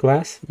Reaper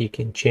class, you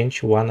can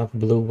change one of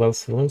Blue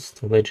Wealth runes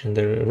to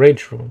Legendary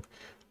Rage rune,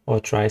 or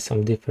try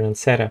some different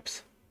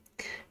setups.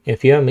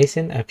 If you are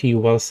missing a few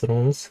Wealth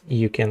runes,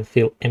 you can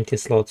fill empty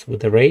slots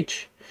with the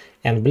Rage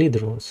and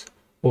Bleed runes,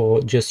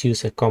 or just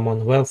use a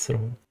common Wealth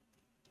rune.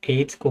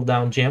 8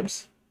 cooldown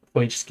gems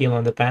for each skill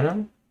on the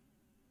panel,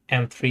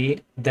 and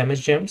 3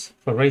 damage gems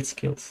for raid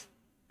skills.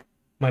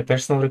 My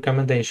personal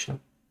recommendation: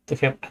 to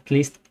have at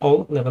least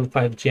all level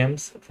 5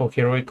 gems for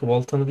Heroic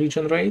Walton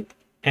Legion raid,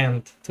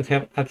 and to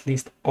have at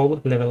least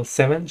all level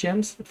 7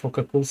 gems for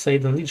Kakul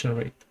Saidan Legion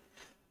raid.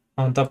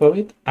 On top of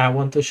it, I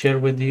want to share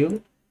with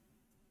you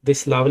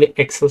this lovely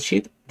Excel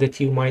sheet that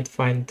you might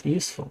find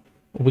useful.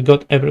 We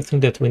got everything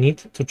that we need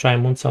to try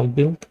Moonsault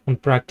build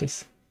and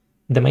practice.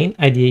 The main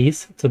idea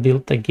is to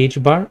build a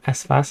gauge bar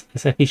as fast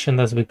as efficient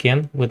as we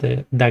can with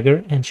the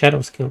Dagger and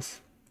Shadow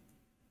skills.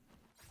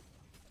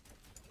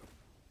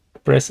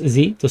 Press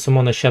Z to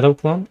summon a Shadow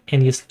Clone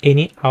and use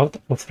any out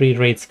of 3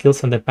 raid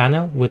skills on the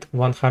panel with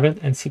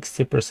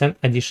 160%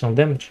 additional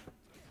damage.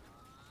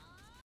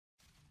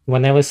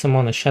 Whenever you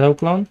summon a Shadow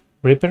Clone,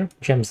 Reaper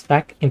jumps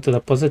back into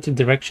the positive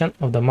direction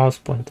of the mouse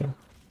pointer.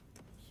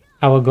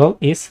 Our goal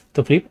is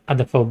to flip at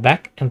the fall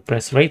back and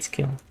press raid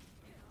skill.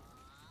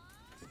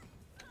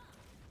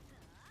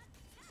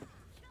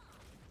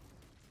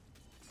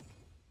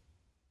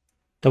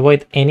 To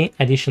avoid any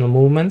additional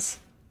movements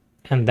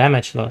and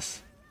damage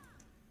loss,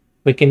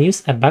 we can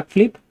use a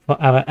backflip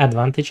for our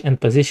advantage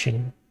and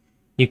positioning.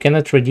 You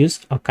cannot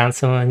reduce or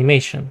cancel an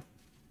animation.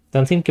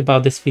 Don't think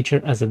about this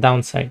feature as a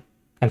downside.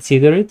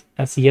 Consider it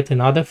as yet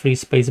another free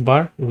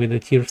spacebar with a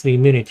tier 3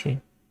 immunity.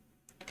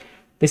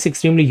 This is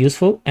extremely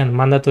useful and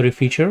mandatory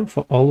feature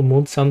for all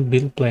Moonsault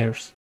build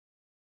players.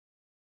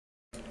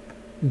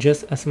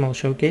 Just a small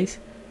showcase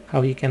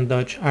how you can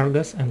dodge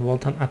Argus and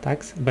Walton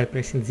attacks by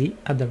pressing Z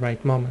at the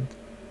right moment.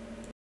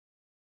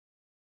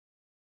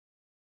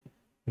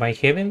 By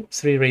having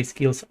 3 raid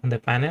skills on the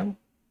panel,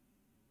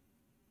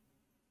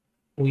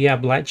 we are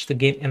obliged to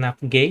gain enough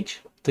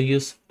gauge to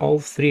use all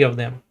 3 of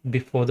them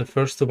before the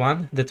first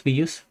one that we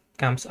use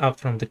comes out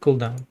from the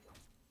cooldown.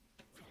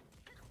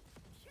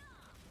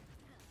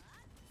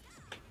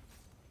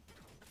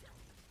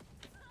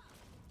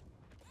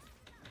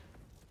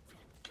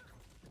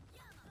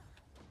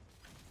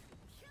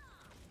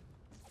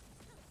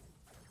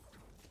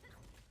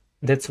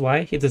 That's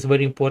why it is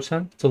very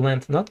important to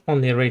land not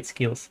only raid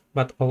skills,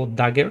 but all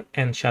dagger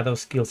and shadow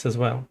skills as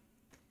well.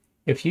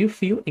 If you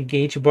feel a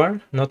gauge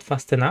bar not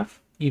fast enough,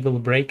 you will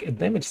break a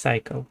damage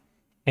cycle,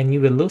 and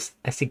you will lose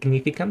a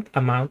significant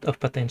amount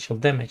of potential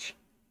damage.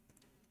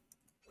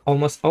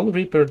 Almost all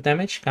Reaper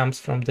damage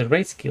comes from the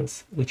raid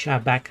skills, which are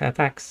back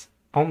attacks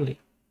only.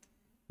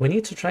 We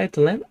need to try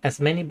to land as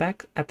many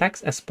back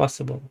attacks as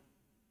possible.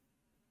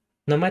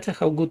 No matter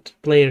how good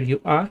player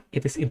you are,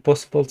 it is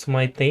impossible to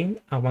maintain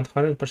a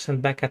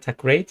 100% back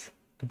attack rate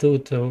due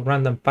to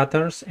random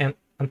patterns and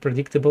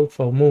unpredictable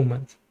fall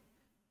movement.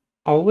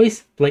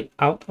 Always play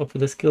out of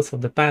the skills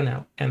of the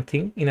panel and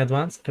think in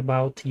advance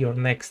about your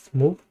next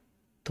move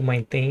to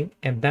maintain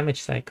a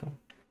damage cycle.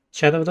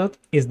 Shadow Dot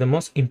is the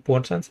most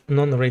important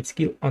non-raid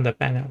skill on the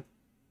panel.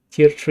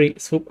 Tier 3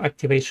 swoop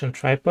activation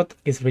tripod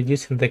is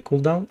reducing the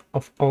cooldown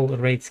of all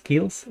raid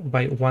skills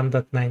by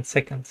 1.9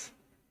 seconds.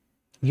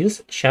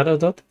 Use Shadow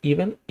Dot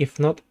even if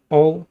not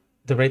all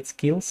the raid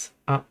skills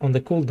are on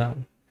the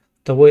cooldown,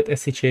 to avoid a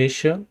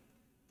situation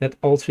that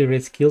all 3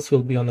 raid skills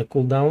will be on the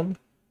cooldown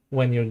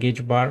when your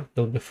gauge bar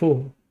will be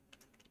full.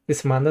 It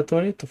is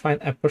mandatory to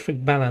find a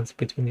perfect balance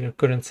between your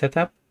current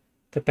setup.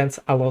 Depends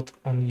a lot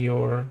on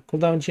your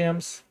cooldown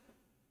gems,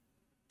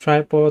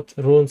 tripod,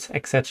 runes,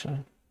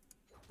 etc.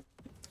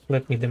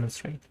 Let me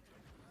demonstrate.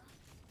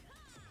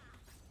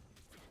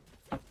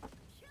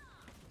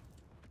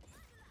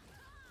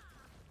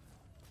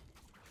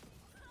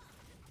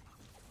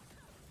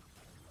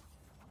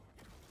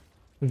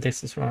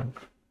 This is wrong.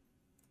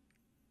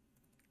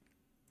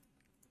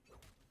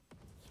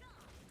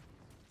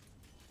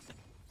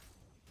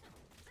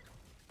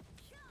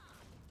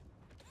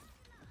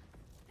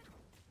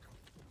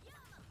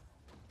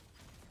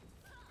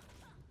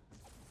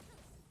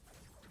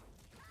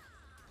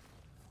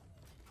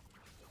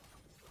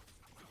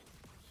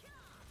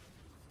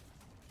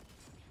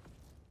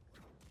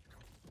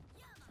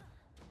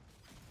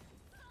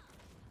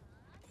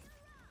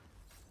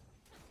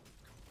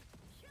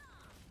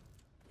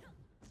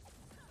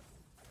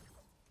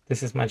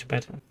 This is much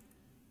better.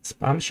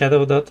 Spam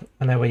Shadow Dot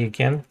whenever you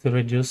can to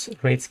reduce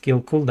raid skill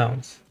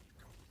cooldowns.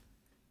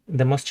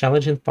 The most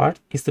challenging part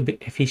is to be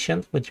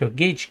efficient with your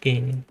gauge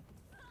gaining.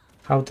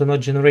 How to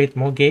not generate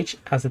more gauge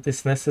as it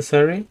is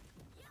necessary.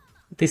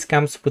 This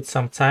comes with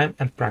some time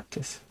and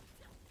practice.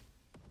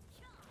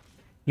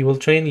 You will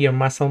train your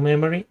muscle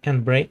memory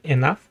and brain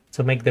enough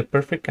to make the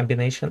perfect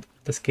combination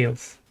of the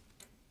skills.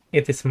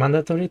 It is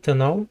mandatory to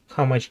know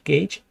how much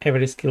gauge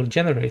every skill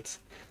generates,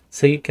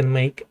 so you can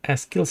make a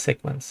skill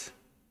sequence.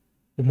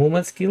 The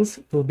movement skills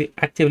will be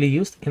actively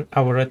used in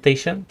our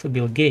rotation to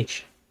build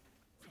gauge.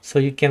 so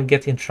you can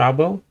get in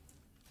trouble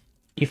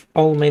if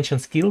all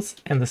mentioned skills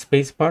and the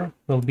spacebar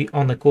will be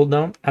on the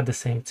cooldown at the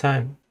same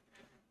time.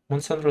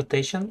 Moonstone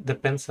rotation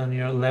depends on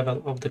your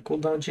level of the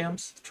cooldown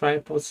gems,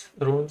 tripods,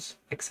 runes,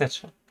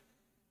 etc.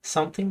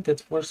 Something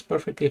that works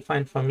perfectly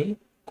fine for me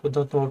could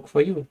not work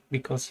for you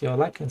because you're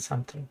lacking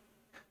something.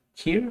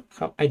 Here,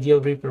 how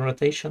ideal Reaper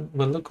rotation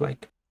will look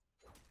like.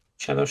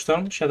 Shadow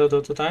Storm, Shadow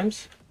Dot 2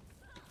 times,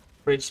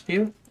 Rage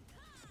Spear,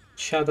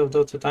 Shadow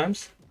Dot 2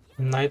 times,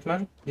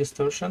 Nightmare,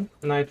 Distortion,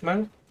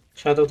 Nightmare,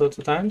 Shadow Dot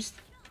 2 times,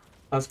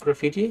 Last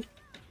Graffiti,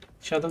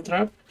 Shadow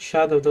Trap,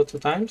 Shadow Dot 2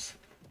 times,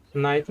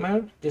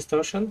 Nightmare,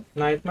 Distortion,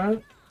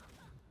 Nightmare,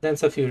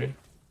 Dance of Fury.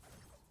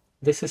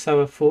 This is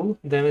our full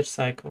damage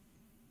cycle.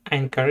 I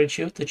encourage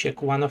you to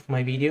check one of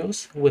my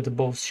videos with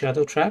both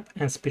Shadow Trap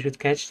and Spirit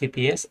Catch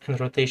DPS and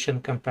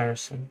rotation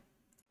comparison.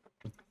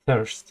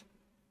 Thirst.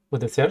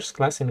 With the Thirst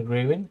class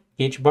engraving,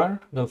 gauge bar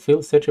will feel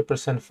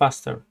 30%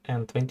 faster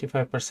and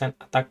 25%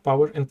 attack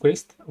power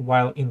increased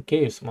while in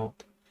Chaos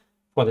mode.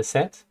 For the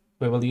set,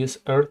 we will use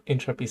Earth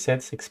Entropy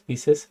set 6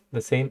 pieces,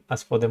 the same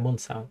as for the Moon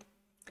Sound.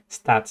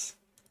 Stats.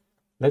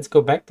 Let's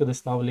go back to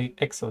this lovely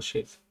Excel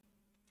sheet.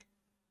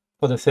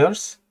 For the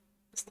Thirst,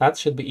 stats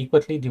should be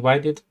equally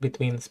divided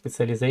between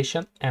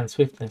specialization and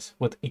swiftness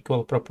with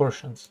equal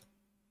proportions.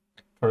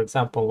 For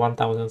example,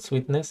 1000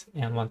 swiftness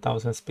and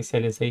 1000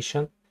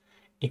 specialization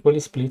equally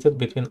split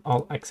between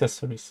all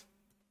accessories.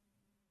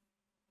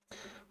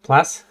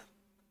 Plus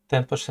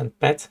 10%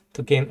 pet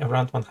to gain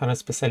around 100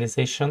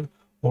 specialization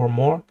or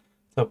more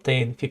to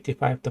obtain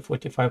 55 to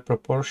 45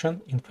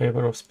 proportion in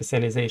favor of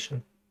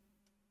specialization.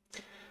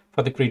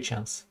 For the crit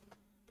chance,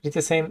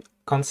 pretty same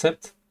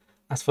concept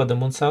as for the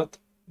Moonsault,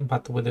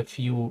 but with a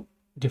few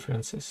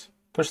differences.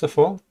 First of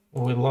all,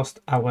 we lost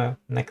our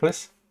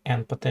necklace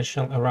and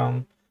potential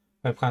around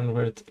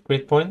 500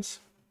 crit points,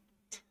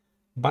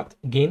 but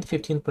gained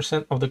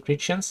 15% of the crit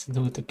chance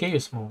due to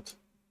Chaos mode.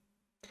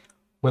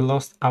 We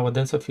lost our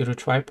Dance of Fury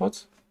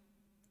tripods,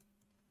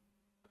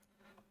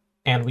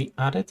 and we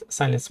added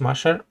Silent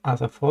Smasher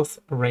as a 4th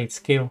raid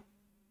skill.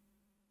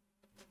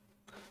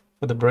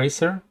 For the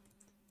Bracer,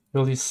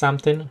 we'll use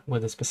something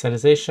with a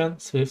specialization,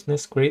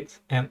 swiftness, crit,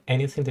 and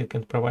anything that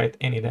can provide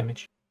any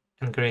damage.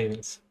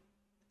 Engravings.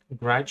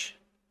 Grudge,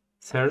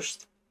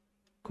 Thirst,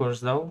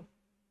 Curse Doll,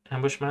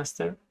 Ambush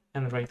Master,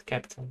 and Raid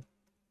Captain.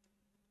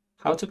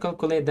 How to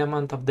calculate the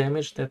amount of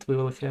damage that we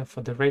will have for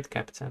the Raid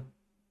Captain?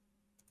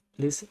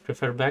 Please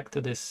refer back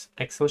to this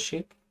Excel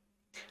sheet.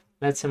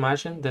 Let's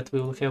imagine that we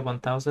will have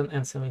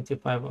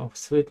 1075 of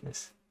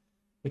swiftness,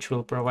 which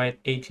will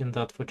provide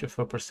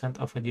 18.44%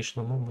 of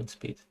additional movement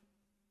speed.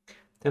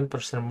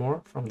 10%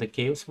 more from the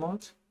Chaos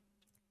mode,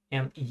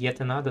 and yet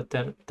another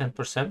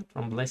 10%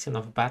 from Blessing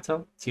of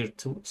Battle Tier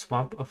 2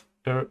 Swamp of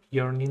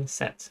Yearning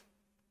set.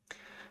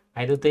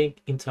 I do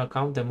take into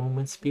account the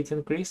movement speed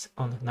increase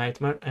on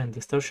Nightmare and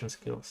Distortion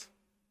skills.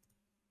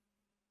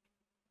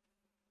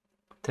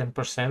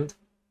 10%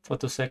 for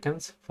 2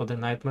 seconds for the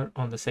Nightmare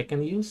on the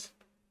second use,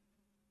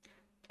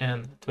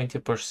 and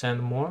 20%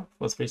 more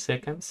for 3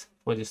 seconds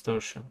for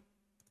Distortion.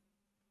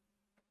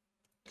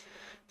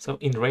 So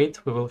in Raid,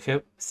 we will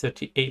have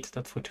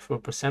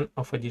 38.44%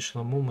 of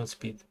additional movement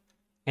speed,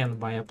 and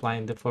by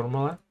applying the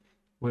formula,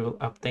 we will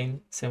obtain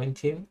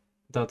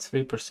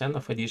 17.3%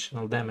 of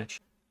additional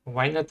damage.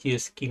 Why not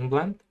use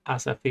Kingblend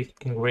as a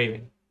 5th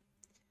engraving?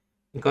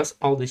 Because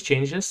all these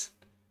changes,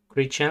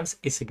 crit chance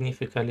is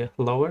significantly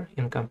lower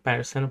in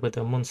comparison with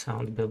the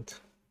Moonsound build.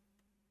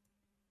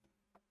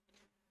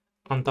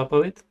 On top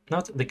of it,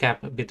 note the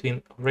gap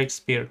between Rage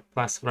Spear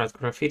plus Rat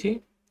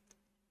Graffiti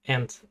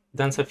and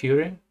Dance of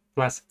Fury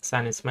plus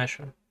Silent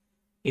Smasher.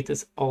 It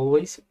is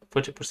always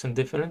 40%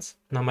 difference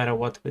no matter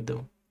what we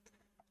do.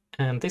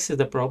 And this is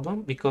the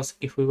problem, because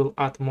if we will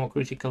add more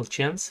critical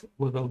chance,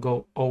 we will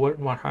go over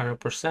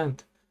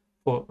 100%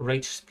 for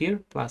Rage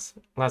Spear plus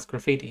Last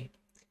Graffiti,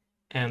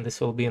 and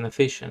this will be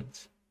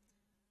inefficient.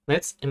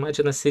 Let's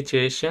imagine a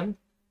situation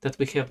that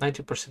we have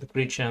 90%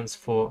 crit chance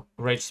for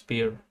Rage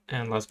Spear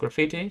and Last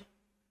Graffiti,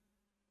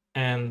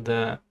 and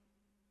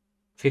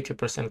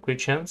 50% crit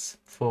chance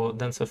for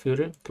Dance of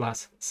Fury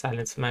plus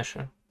Silent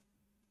Smasher.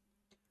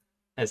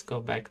 Let's go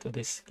back to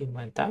this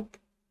Kingblend tab,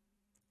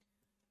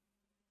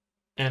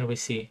 and we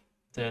see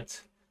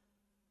that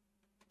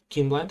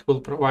Kingblend will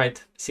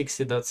provide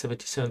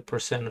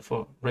 60.77%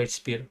 for Rage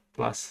Spear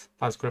plus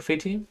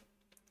Graffiti.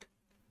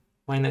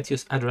 Why not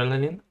use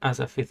Adrenaline as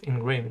a 5th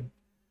engraving?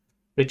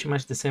 Pretty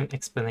much the same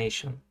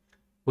explanation.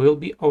 We will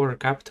be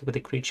overcapped with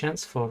the crit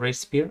chance for Rage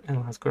Spear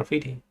and Last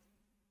Graffiti.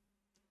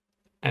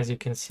 As you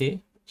can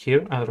see,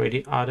 here I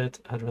already added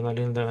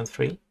Adrenaline level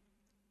 3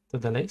 to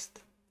the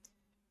list,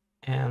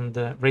 and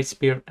Rage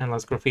Spear and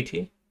Last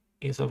Graffiti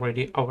is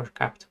already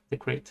overcapped the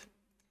crit.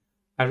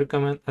 I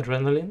recommend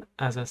Adrenaline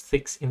as a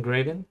 6th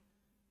engraving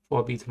for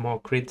a bit more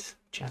crit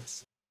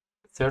chance.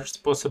 Third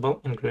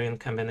possible engraving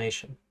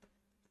combination: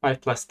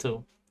 5 plus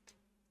 2,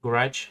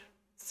 Grudge,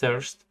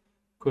 Thirst,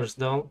 Curse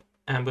Doll,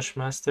 Ambush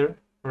Master,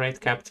 Raid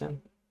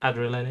Captain,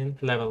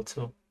 Adrenaline level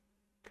 2.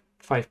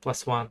 5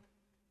 plus 1,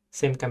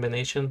 same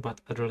combination but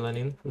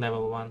Adrenaline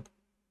level 1.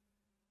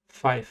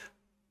 5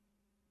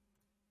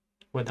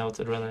 without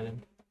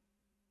adrenaline.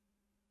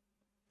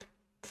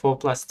 4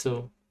 plus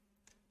 2,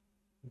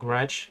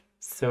 grudge,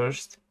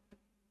 thirst,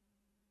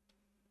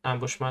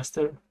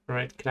 ambushmaster,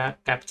 red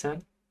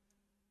captain,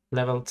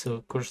 level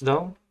 2 curse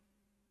doll,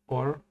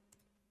 or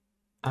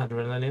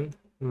adrenaline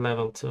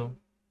level 2.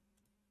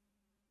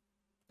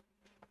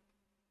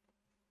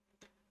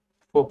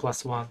 4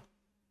 plus 1,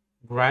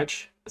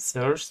 grudge,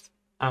 thirst,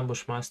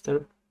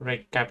 ambushmaster,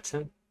 red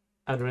captain,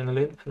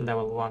 adrenaline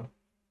level 1.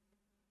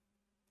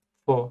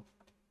 4,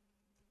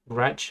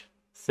 grudge,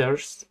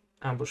 thirst,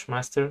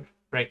 ambushmaster,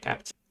 red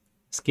captain.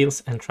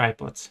 Skills and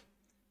tripods.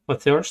 For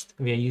thirst,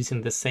 we are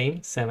using the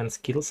same 7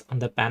 skills on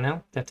the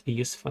panel that we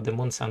use for the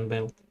Moonsound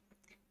build.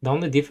 The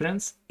only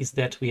difference is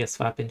that we are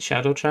swapping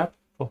Shadow Trap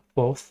for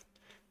both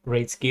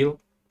Raid skill,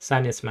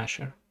 Sunny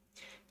Smasher.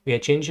 We are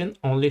changing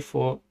only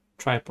for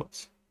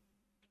tripods.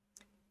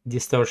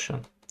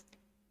 Distortion,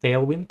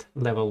 Tailwind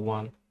level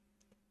 1.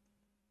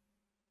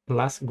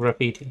 Last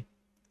Graffiti,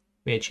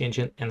 we are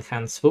changing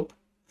Enhanced Swoop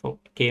for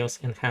Chaos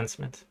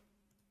Enhancement.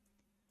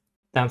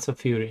 Dance of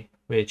Fury,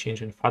 we are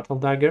changing Fatal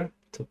Dagger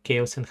to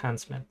Chaos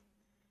Enhancement.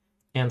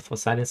 And for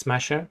Sunny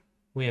Smasher,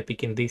 we are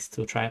picking these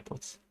 2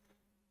 tripods,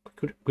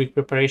 Quick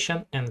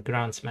Preparation and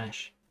Ground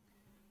Smash.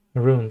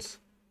 Runes,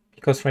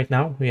 because right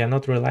now we are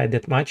not relying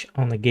that much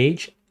on the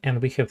gauge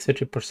and we have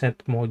 30%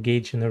 more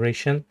gauge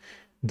generation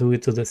due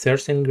to the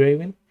thirst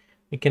engraving,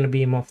 we can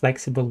be more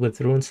flexible with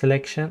rune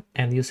selection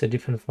and use a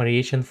different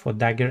variation for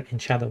dagger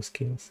and shadow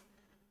skills.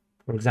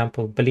 For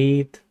example,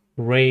 bleed,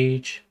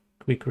 rage,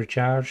 quick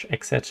recharge,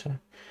 etc.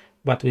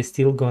 But we're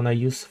still gonna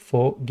use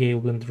 4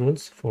 Galewind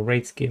runes for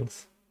raid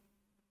skills.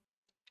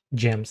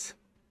 Gems,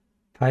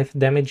 5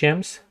 damage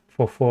gems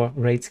for 4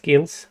 raid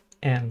skills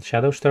and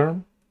Shadow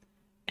Storm,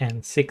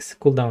 and 6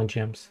 cooldown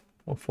gems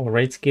for 4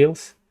 raid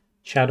skills,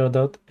 Shadow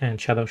Dot and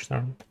Shadow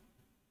Storm.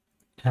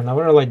 And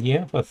our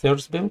idea for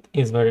thirst build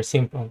is very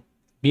simple.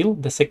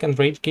 Build the second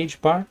raid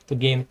gauge bar to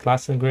gain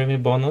class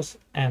engraving bonus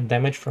and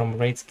damage from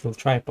raid skill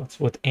tripods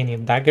with any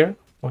dagger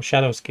or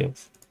shadow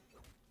skills.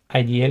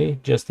 Ideally,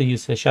 just to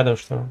use a Shadow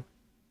Storm.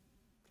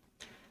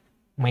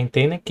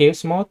 Maintain a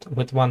chaos mode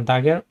with 1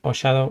 dagger or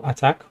shadow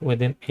attack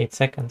within 8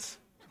 seconds.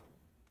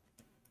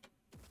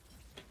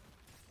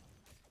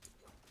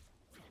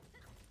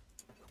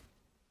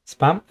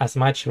 Spam as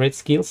much raid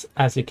skills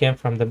as you can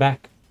from the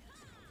back.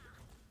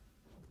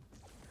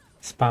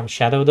 Spam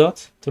Shadow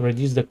Dot to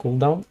reduce the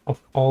cooldown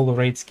of all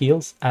raid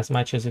skills as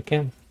much as you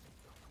can.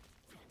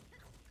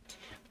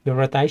 Your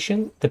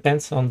rotation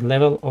depends on the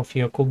level of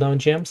your cooldown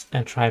gems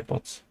and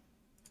tripods.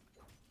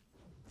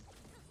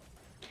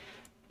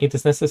 It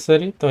is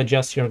necessary to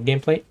adjust your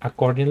gameplay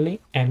accordingly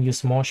and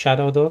use more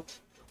Shadow Dot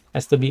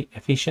as to be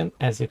efficient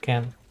as you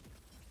can.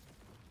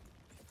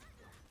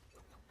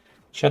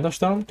 Shadow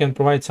Storm can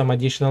provide some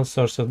additional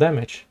source of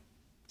damage,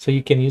 so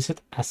you can use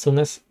it as soon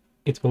as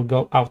it will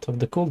go out of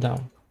the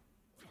cooldown.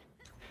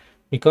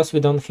 Because we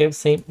don't have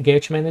same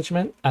gauge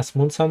management as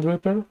Moonsound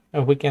Reaper,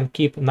 we can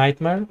keep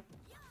Nightmare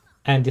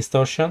and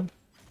Distortion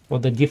for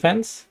the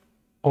defense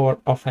or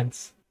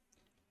offense.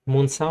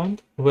 Moonsound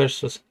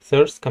versus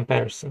Thirst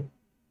comparison.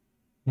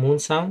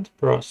 Moonsound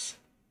Pros.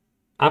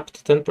 Up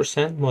to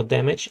 10% more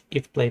damage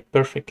if played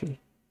perfectly.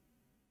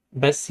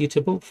 Best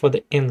suitable for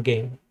the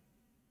endgame.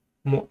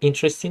 More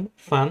interesting,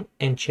 fun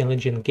and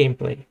challenging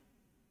gameplay.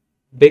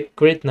 Big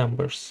crit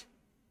numbers.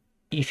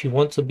 If you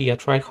want to be a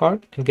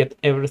tryhard and get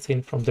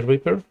everything from the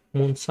Reaper,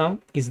 Moonsound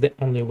is the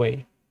only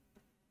way.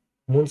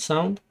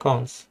 Moonsound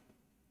Cons.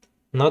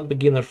 Not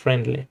beginner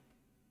friendly.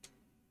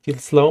 Feel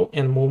slow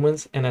in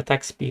movements and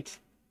attack speed,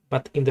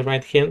 but in the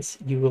right hands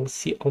you will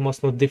see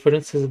almost no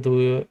differences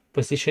due to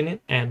positioning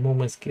and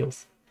movement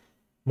skills.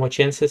 More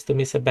chances to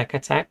miss a back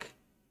attack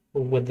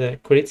with the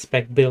crit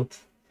spec build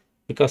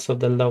because of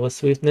the lower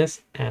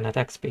swiftness and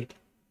attack speed.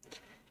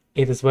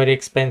 It is very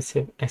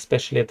expensive,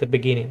 especially at the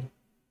beginning.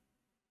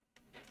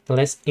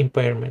 Less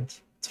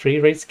impairment. 3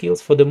 raid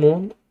skills for the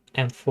Moon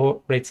and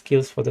 4 raid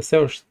skills for the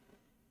Thirst,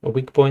 a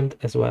weak point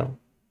as well.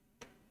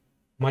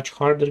 Much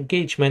harder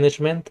gauge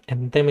management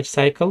and damage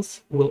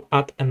cycles will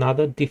add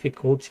another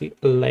difficulty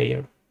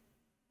layer.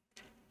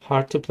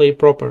 Hard to play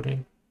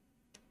properly.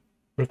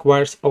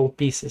 Requires all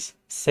pieces,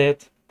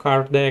 set,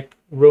 card deck,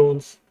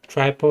 runes,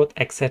 tripod,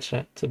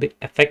 etc. to be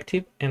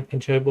effective and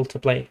enjoyable to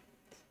play.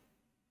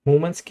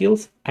 Movement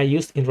skills are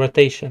used in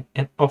rotation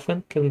and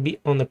often can be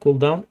on a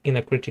cooldown in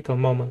a critical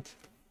moment.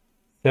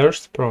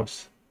 Thirst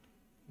Pros.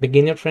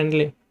 Beginner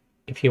friendly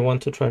if you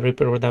want to try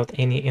Reaper without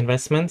any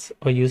investments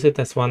or use it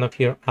as one of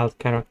your alt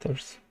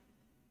characters.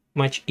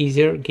 Much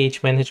easier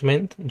gauge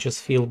management,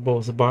 just fill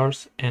both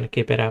bars and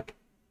keep it up.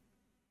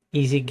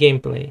 Easy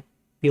gameplay.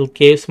 Build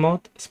Chaos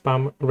mode,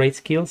 spam raid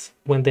skills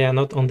when they are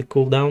not on the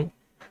cooldown.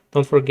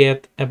 Don't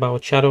forget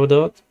about Shadow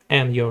Dot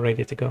and you're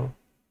ready to go.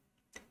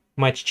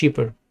 Much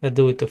cheaper,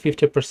 do it to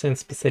 50%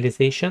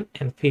 specialization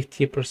and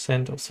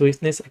 50% of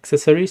swiftness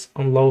accessories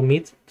on low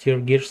mid to your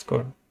gear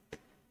score.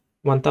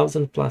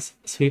 1000 plus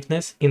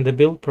swiftness in the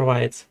build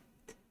provides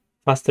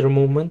faster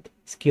movement,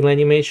 skill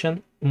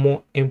animation,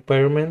 more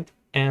impairment,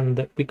 and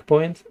the quick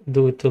point,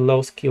 do it to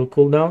low skill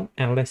cooldown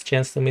and less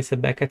chance to miss a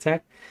back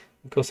attack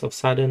because of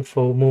sudden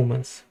foe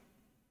movements.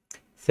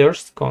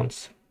 Thirst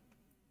cons.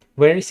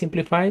 Very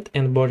simplified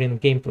and boring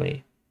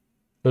gameplay.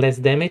 Less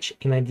damage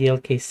in ideal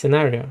case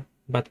scenario,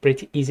 but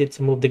pretty easy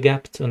to move the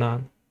gap to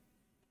none.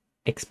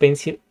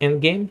 Expensive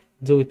endgame,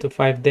 do it to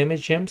 5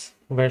 damage gems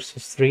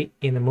versus 3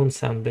 in a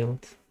Moonsound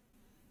build.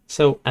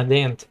 So at the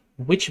end,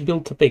 which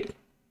build to pick?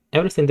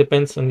 Everything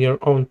depends on your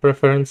own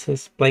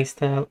preferences,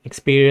 playstyle,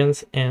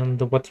 experience, and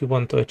what you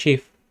want to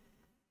achieve.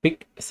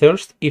 Pick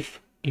Thirst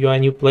if you are a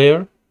new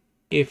player,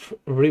 if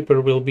Reaper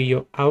will be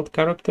your out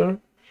character,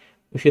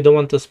 if you don't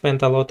want to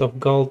spend a lot of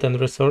gold and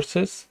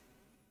resources,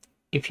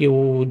 if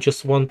you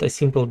just want a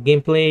simple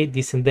gameplay,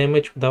 decent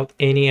damage without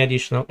any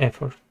additional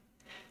effort.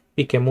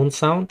 Pick a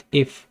Moonsound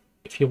if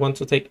you want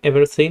to take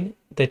everything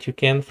that you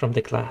can from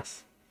the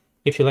class.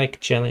 If you like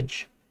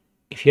challenge.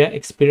 If you are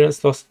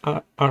experienced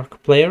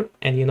lostark player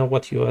and you know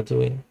what you are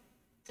doing.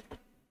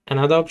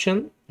 Another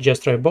option,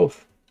 just try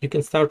both. You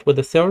can start with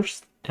the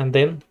Thirst and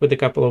then with a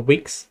couple of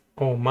weeks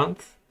or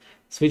month,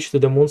 switch to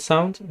the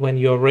Moonsound when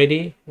you're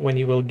ready, when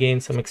you will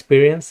gain some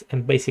experience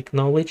and basic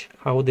knowledge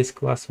how this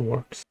class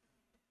works.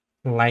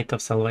 Light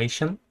of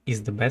Salvation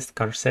is the best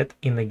card set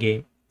in the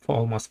game for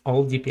almost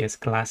all DPS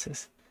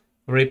classes.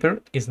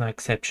 Reaper is no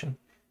exception,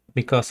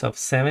 because of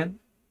 7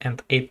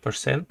 and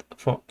 8%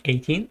 for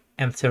 18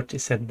 and 30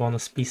 set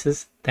bonus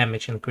pieces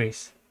damage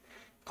increase.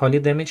 Holy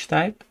damage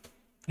type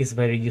is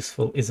very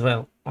useful as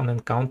well on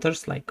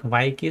encounters like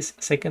Awakekings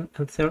second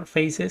and third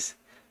phases,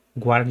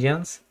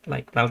 Guardians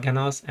like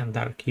Belganos and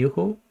Dark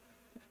Yuhu,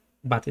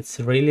 but it's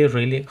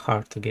really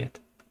hard to get.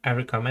 I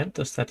recommend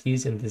to start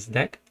using this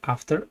deck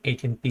after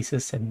 18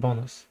 pieces set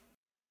bonus.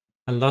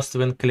 A Lost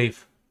Wind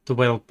Cliff,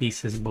 12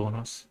 pieces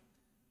bonus.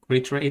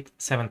 Crit rate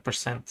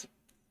 7%.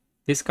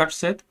 This card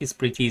set is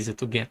pretty easy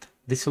to get.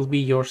 This will be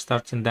your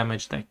starting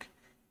damage deck.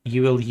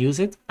 You will use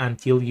it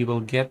until you will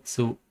get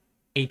to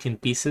 18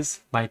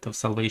 pieces Light of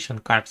Salvation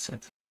card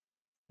set.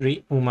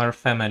 3 Umar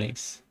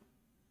Families.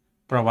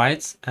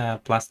 Provides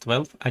plus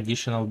 12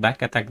 additional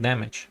back attack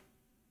damage.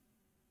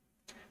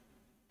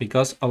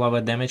 Because all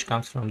our damage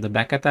comes from the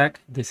back attack,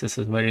 this is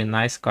a very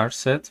nice card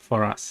set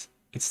for us.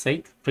 It's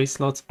takes 3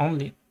 slots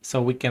only,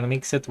 so we can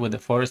mix it with the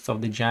Forest of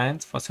the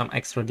Giants for some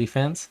extra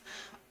defense,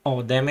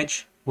 or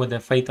damage with the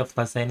Fate of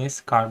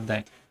Lazenis card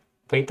deck.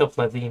 Fate of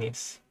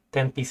Lazenis,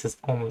 10 pieces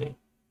only.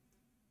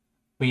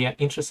 We are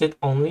interested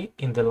only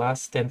in the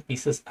last 10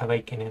 pieces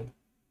Awakening.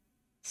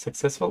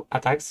 Successful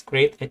attacks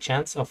create a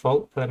chance of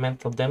all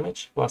elemental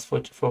damage plus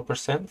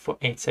 44% for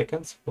 8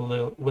 seconds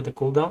with a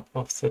cooldown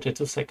of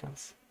 32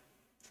 seconds.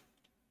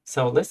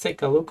 So let's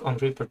take a look on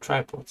Reaper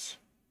tripods.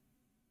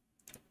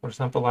 For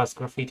example, Last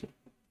Graffiti.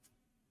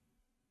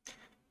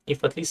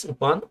 If at least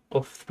one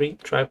of 3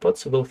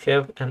 tripods will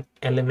have an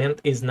element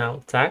is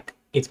now tag,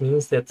 it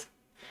means that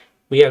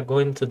we are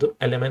going to do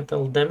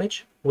elemental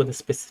damage with a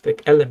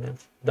specific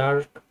element,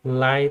 dark,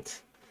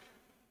 light,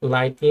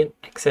 lightning,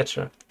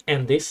 etc.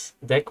 And this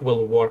deck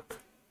will work.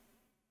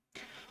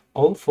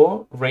 All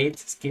 4 raid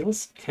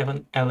skills have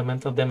an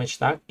elemental damage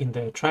tag in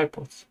their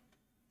tripods.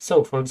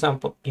 So, for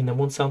example, in the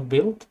Moonsound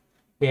build,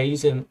 we are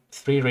using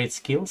 3 raid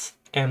skills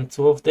and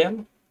 2 of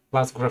them,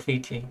 Last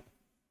Graffiti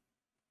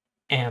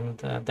and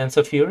Dance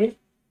of Fury,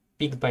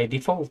 picked by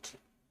default.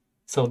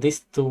 So these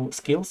 2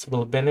 skills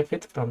will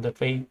benefit from the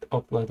Fate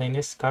of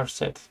Lazenis card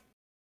set.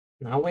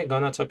 Now we're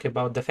gonna talk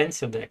about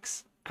defensive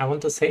decks. I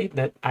want to say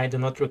that I do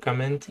not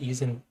recommend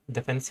using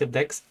defensive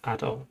decks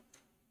at all.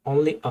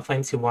 Only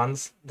offensive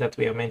ones that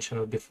we have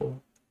mentioned before.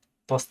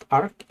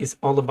 lostark is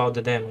all about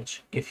the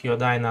damage. If you're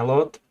dying a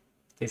lot,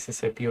 this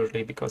is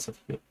purely because of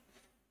you.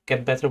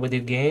 Get better with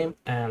your game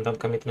and don't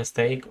commit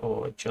mistake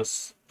or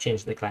just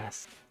change the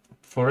class.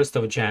 Forest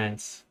of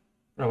Giants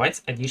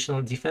provides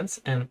additional defense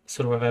and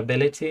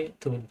survivability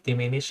to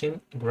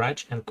diminishing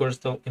grudge and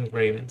cursed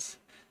engravings.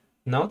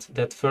 Note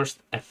that first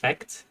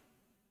effect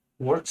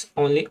works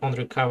only on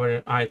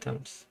recovery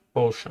items,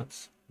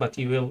 potions, but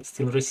you will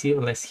still receive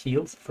less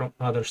heals from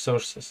other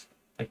sources,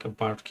 like a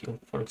bard kill,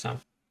 for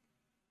example.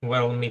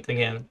 We'll meet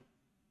again.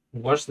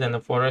 Worse than a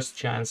Forest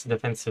Giants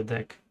defensive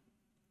deck.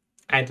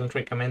 I don't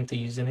recommend to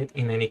using it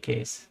in any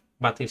case,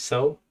 but if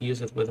so, use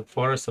it with the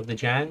Forest of the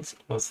Giants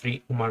or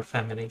 3 Umar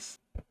Families.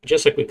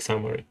 Just a quick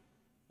summary.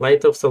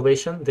 Light of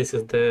Salvation, this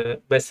is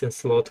the best in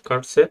slot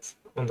card set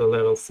on the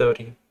level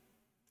 30.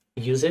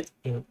 Use it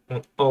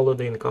on all of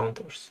the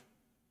encounters.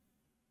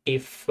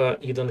 If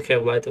you don't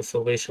have Light of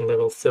Salvation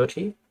level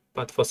 30,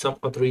 but for some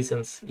odd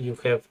reasons you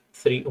have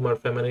 3 Umar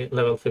Family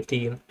level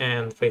 15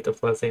 and Fate of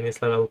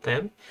Lazenis level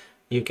 10,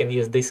 you can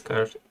use these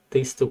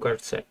 2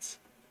 card sets.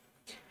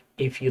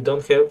 If you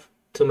don't have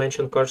 2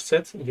 mentioned card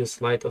sets,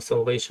 use Light of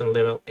Salvation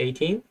level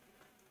 18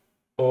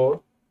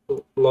 or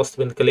Lost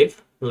Wind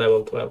Cliff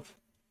level 12.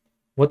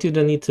 What you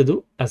don't need to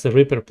do as a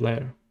Reaper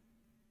player.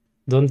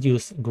 Don't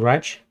use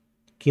Grudge,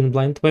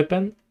 Keenblind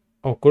Weapon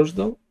or Cursed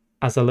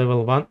as a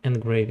level 1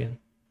 engraving,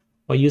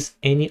 or use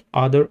any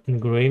other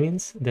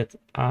engravings that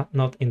are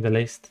not in the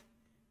list.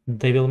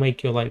 They will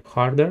make your life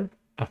harder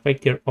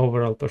affect your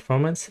overall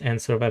performance and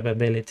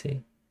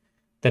survivability.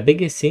 The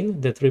biggest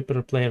sin that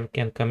Reaper player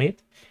can commit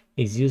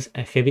is use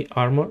a heavy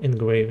armor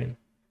engraving.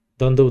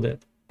 Don't do that,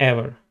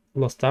 ever.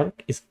 Lostark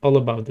is all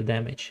about the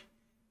damage.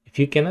 If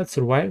you cannot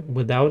survive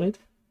without it,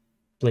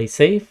 play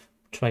safe,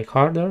 try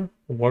harder,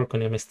 work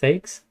on your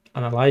mistakes,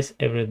 analyze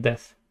every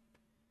death.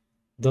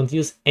 Don't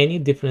use any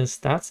different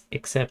stats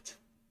except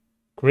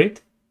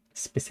crit,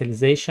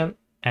 specialization,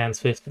 and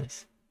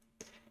swiftness.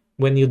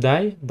 When you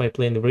die by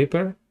playing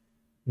Reaper,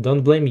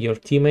 don't blame your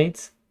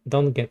teammates,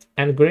 don't get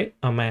angry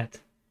or mad.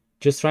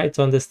 Just try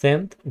to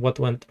understand what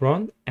went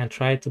wrong and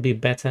try to be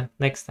better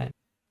next time.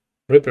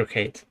 Reaper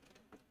hate.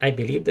 I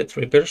believe that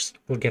Reapers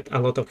will get a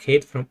lot of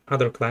hate from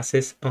other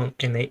classes on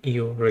any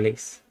EU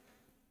release.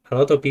 A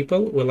lot of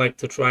people will like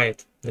to try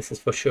it, this is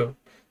for sure,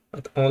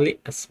 but only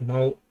a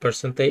small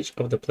percentage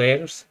of the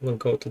players will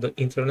go to the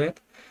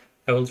internet.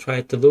 I will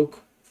try to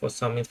look for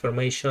some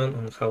information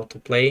on how to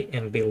play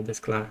and build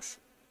this class.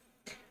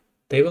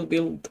 They will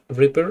build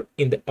Reaper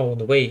in their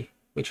own way,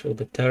 which will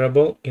be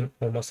terrible in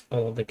almost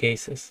all of the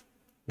cases,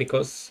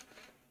 because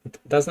it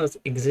does not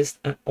exist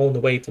an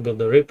own way to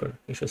build a Reaper.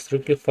 You should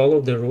strictly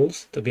follow the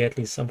rules to be at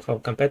least somehow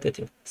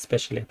competitive,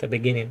 especially at the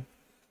beginning.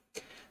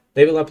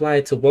 They will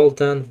apply to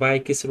Bolton,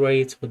 Vikings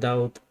raids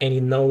without any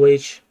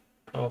knowledge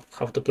of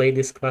how to play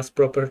this class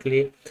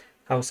properly,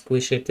 how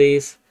squishy it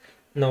is,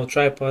 no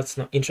tripods,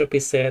 no entropy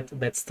set,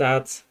 bad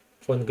stats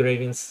for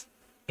engravings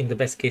in the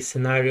best case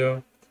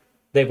scenario.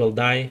 They will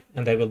die,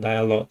 and they will die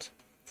a lot.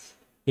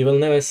 You will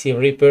never see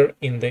Reaper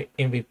in the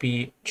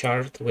MVP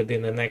chart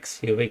within the next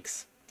few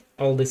weeks.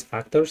 All these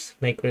factors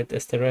make it a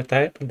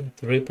stereotype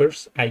that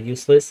Reapers are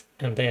useless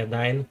and they are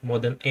dying more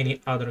than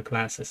any other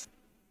classes.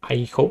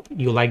 I hope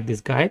you liked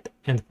this guide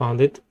and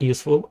found it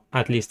useful,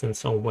 at least in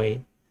some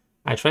way.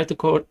 I try to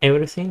cover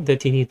everything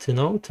that you need to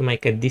know to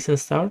make a decent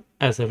start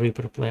as a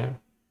Reaper player.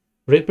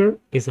 Reaper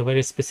is a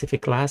very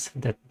specific class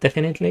that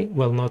definitely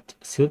will not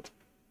suit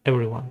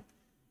everyone,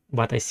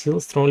 but I still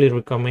strongly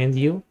recommend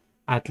you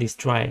at least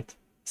try it,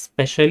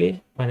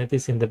 especially when it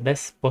is in the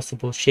best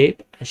possible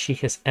shape as she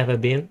has ever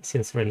been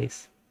since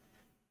release.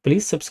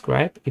 Please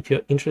subscribe if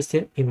you're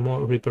interested in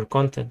more Reaper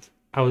content.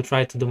 I will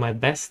try to do my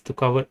best to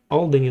cover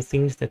all the new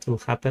things that will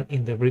happen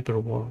in the Reaper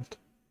world.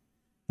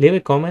 Leave a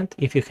comment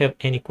if you have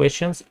any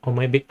questions or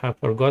maybe I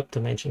forgot to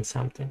mention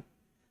something.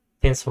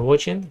 Thanks for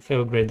watching, have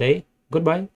a great day, goodbye!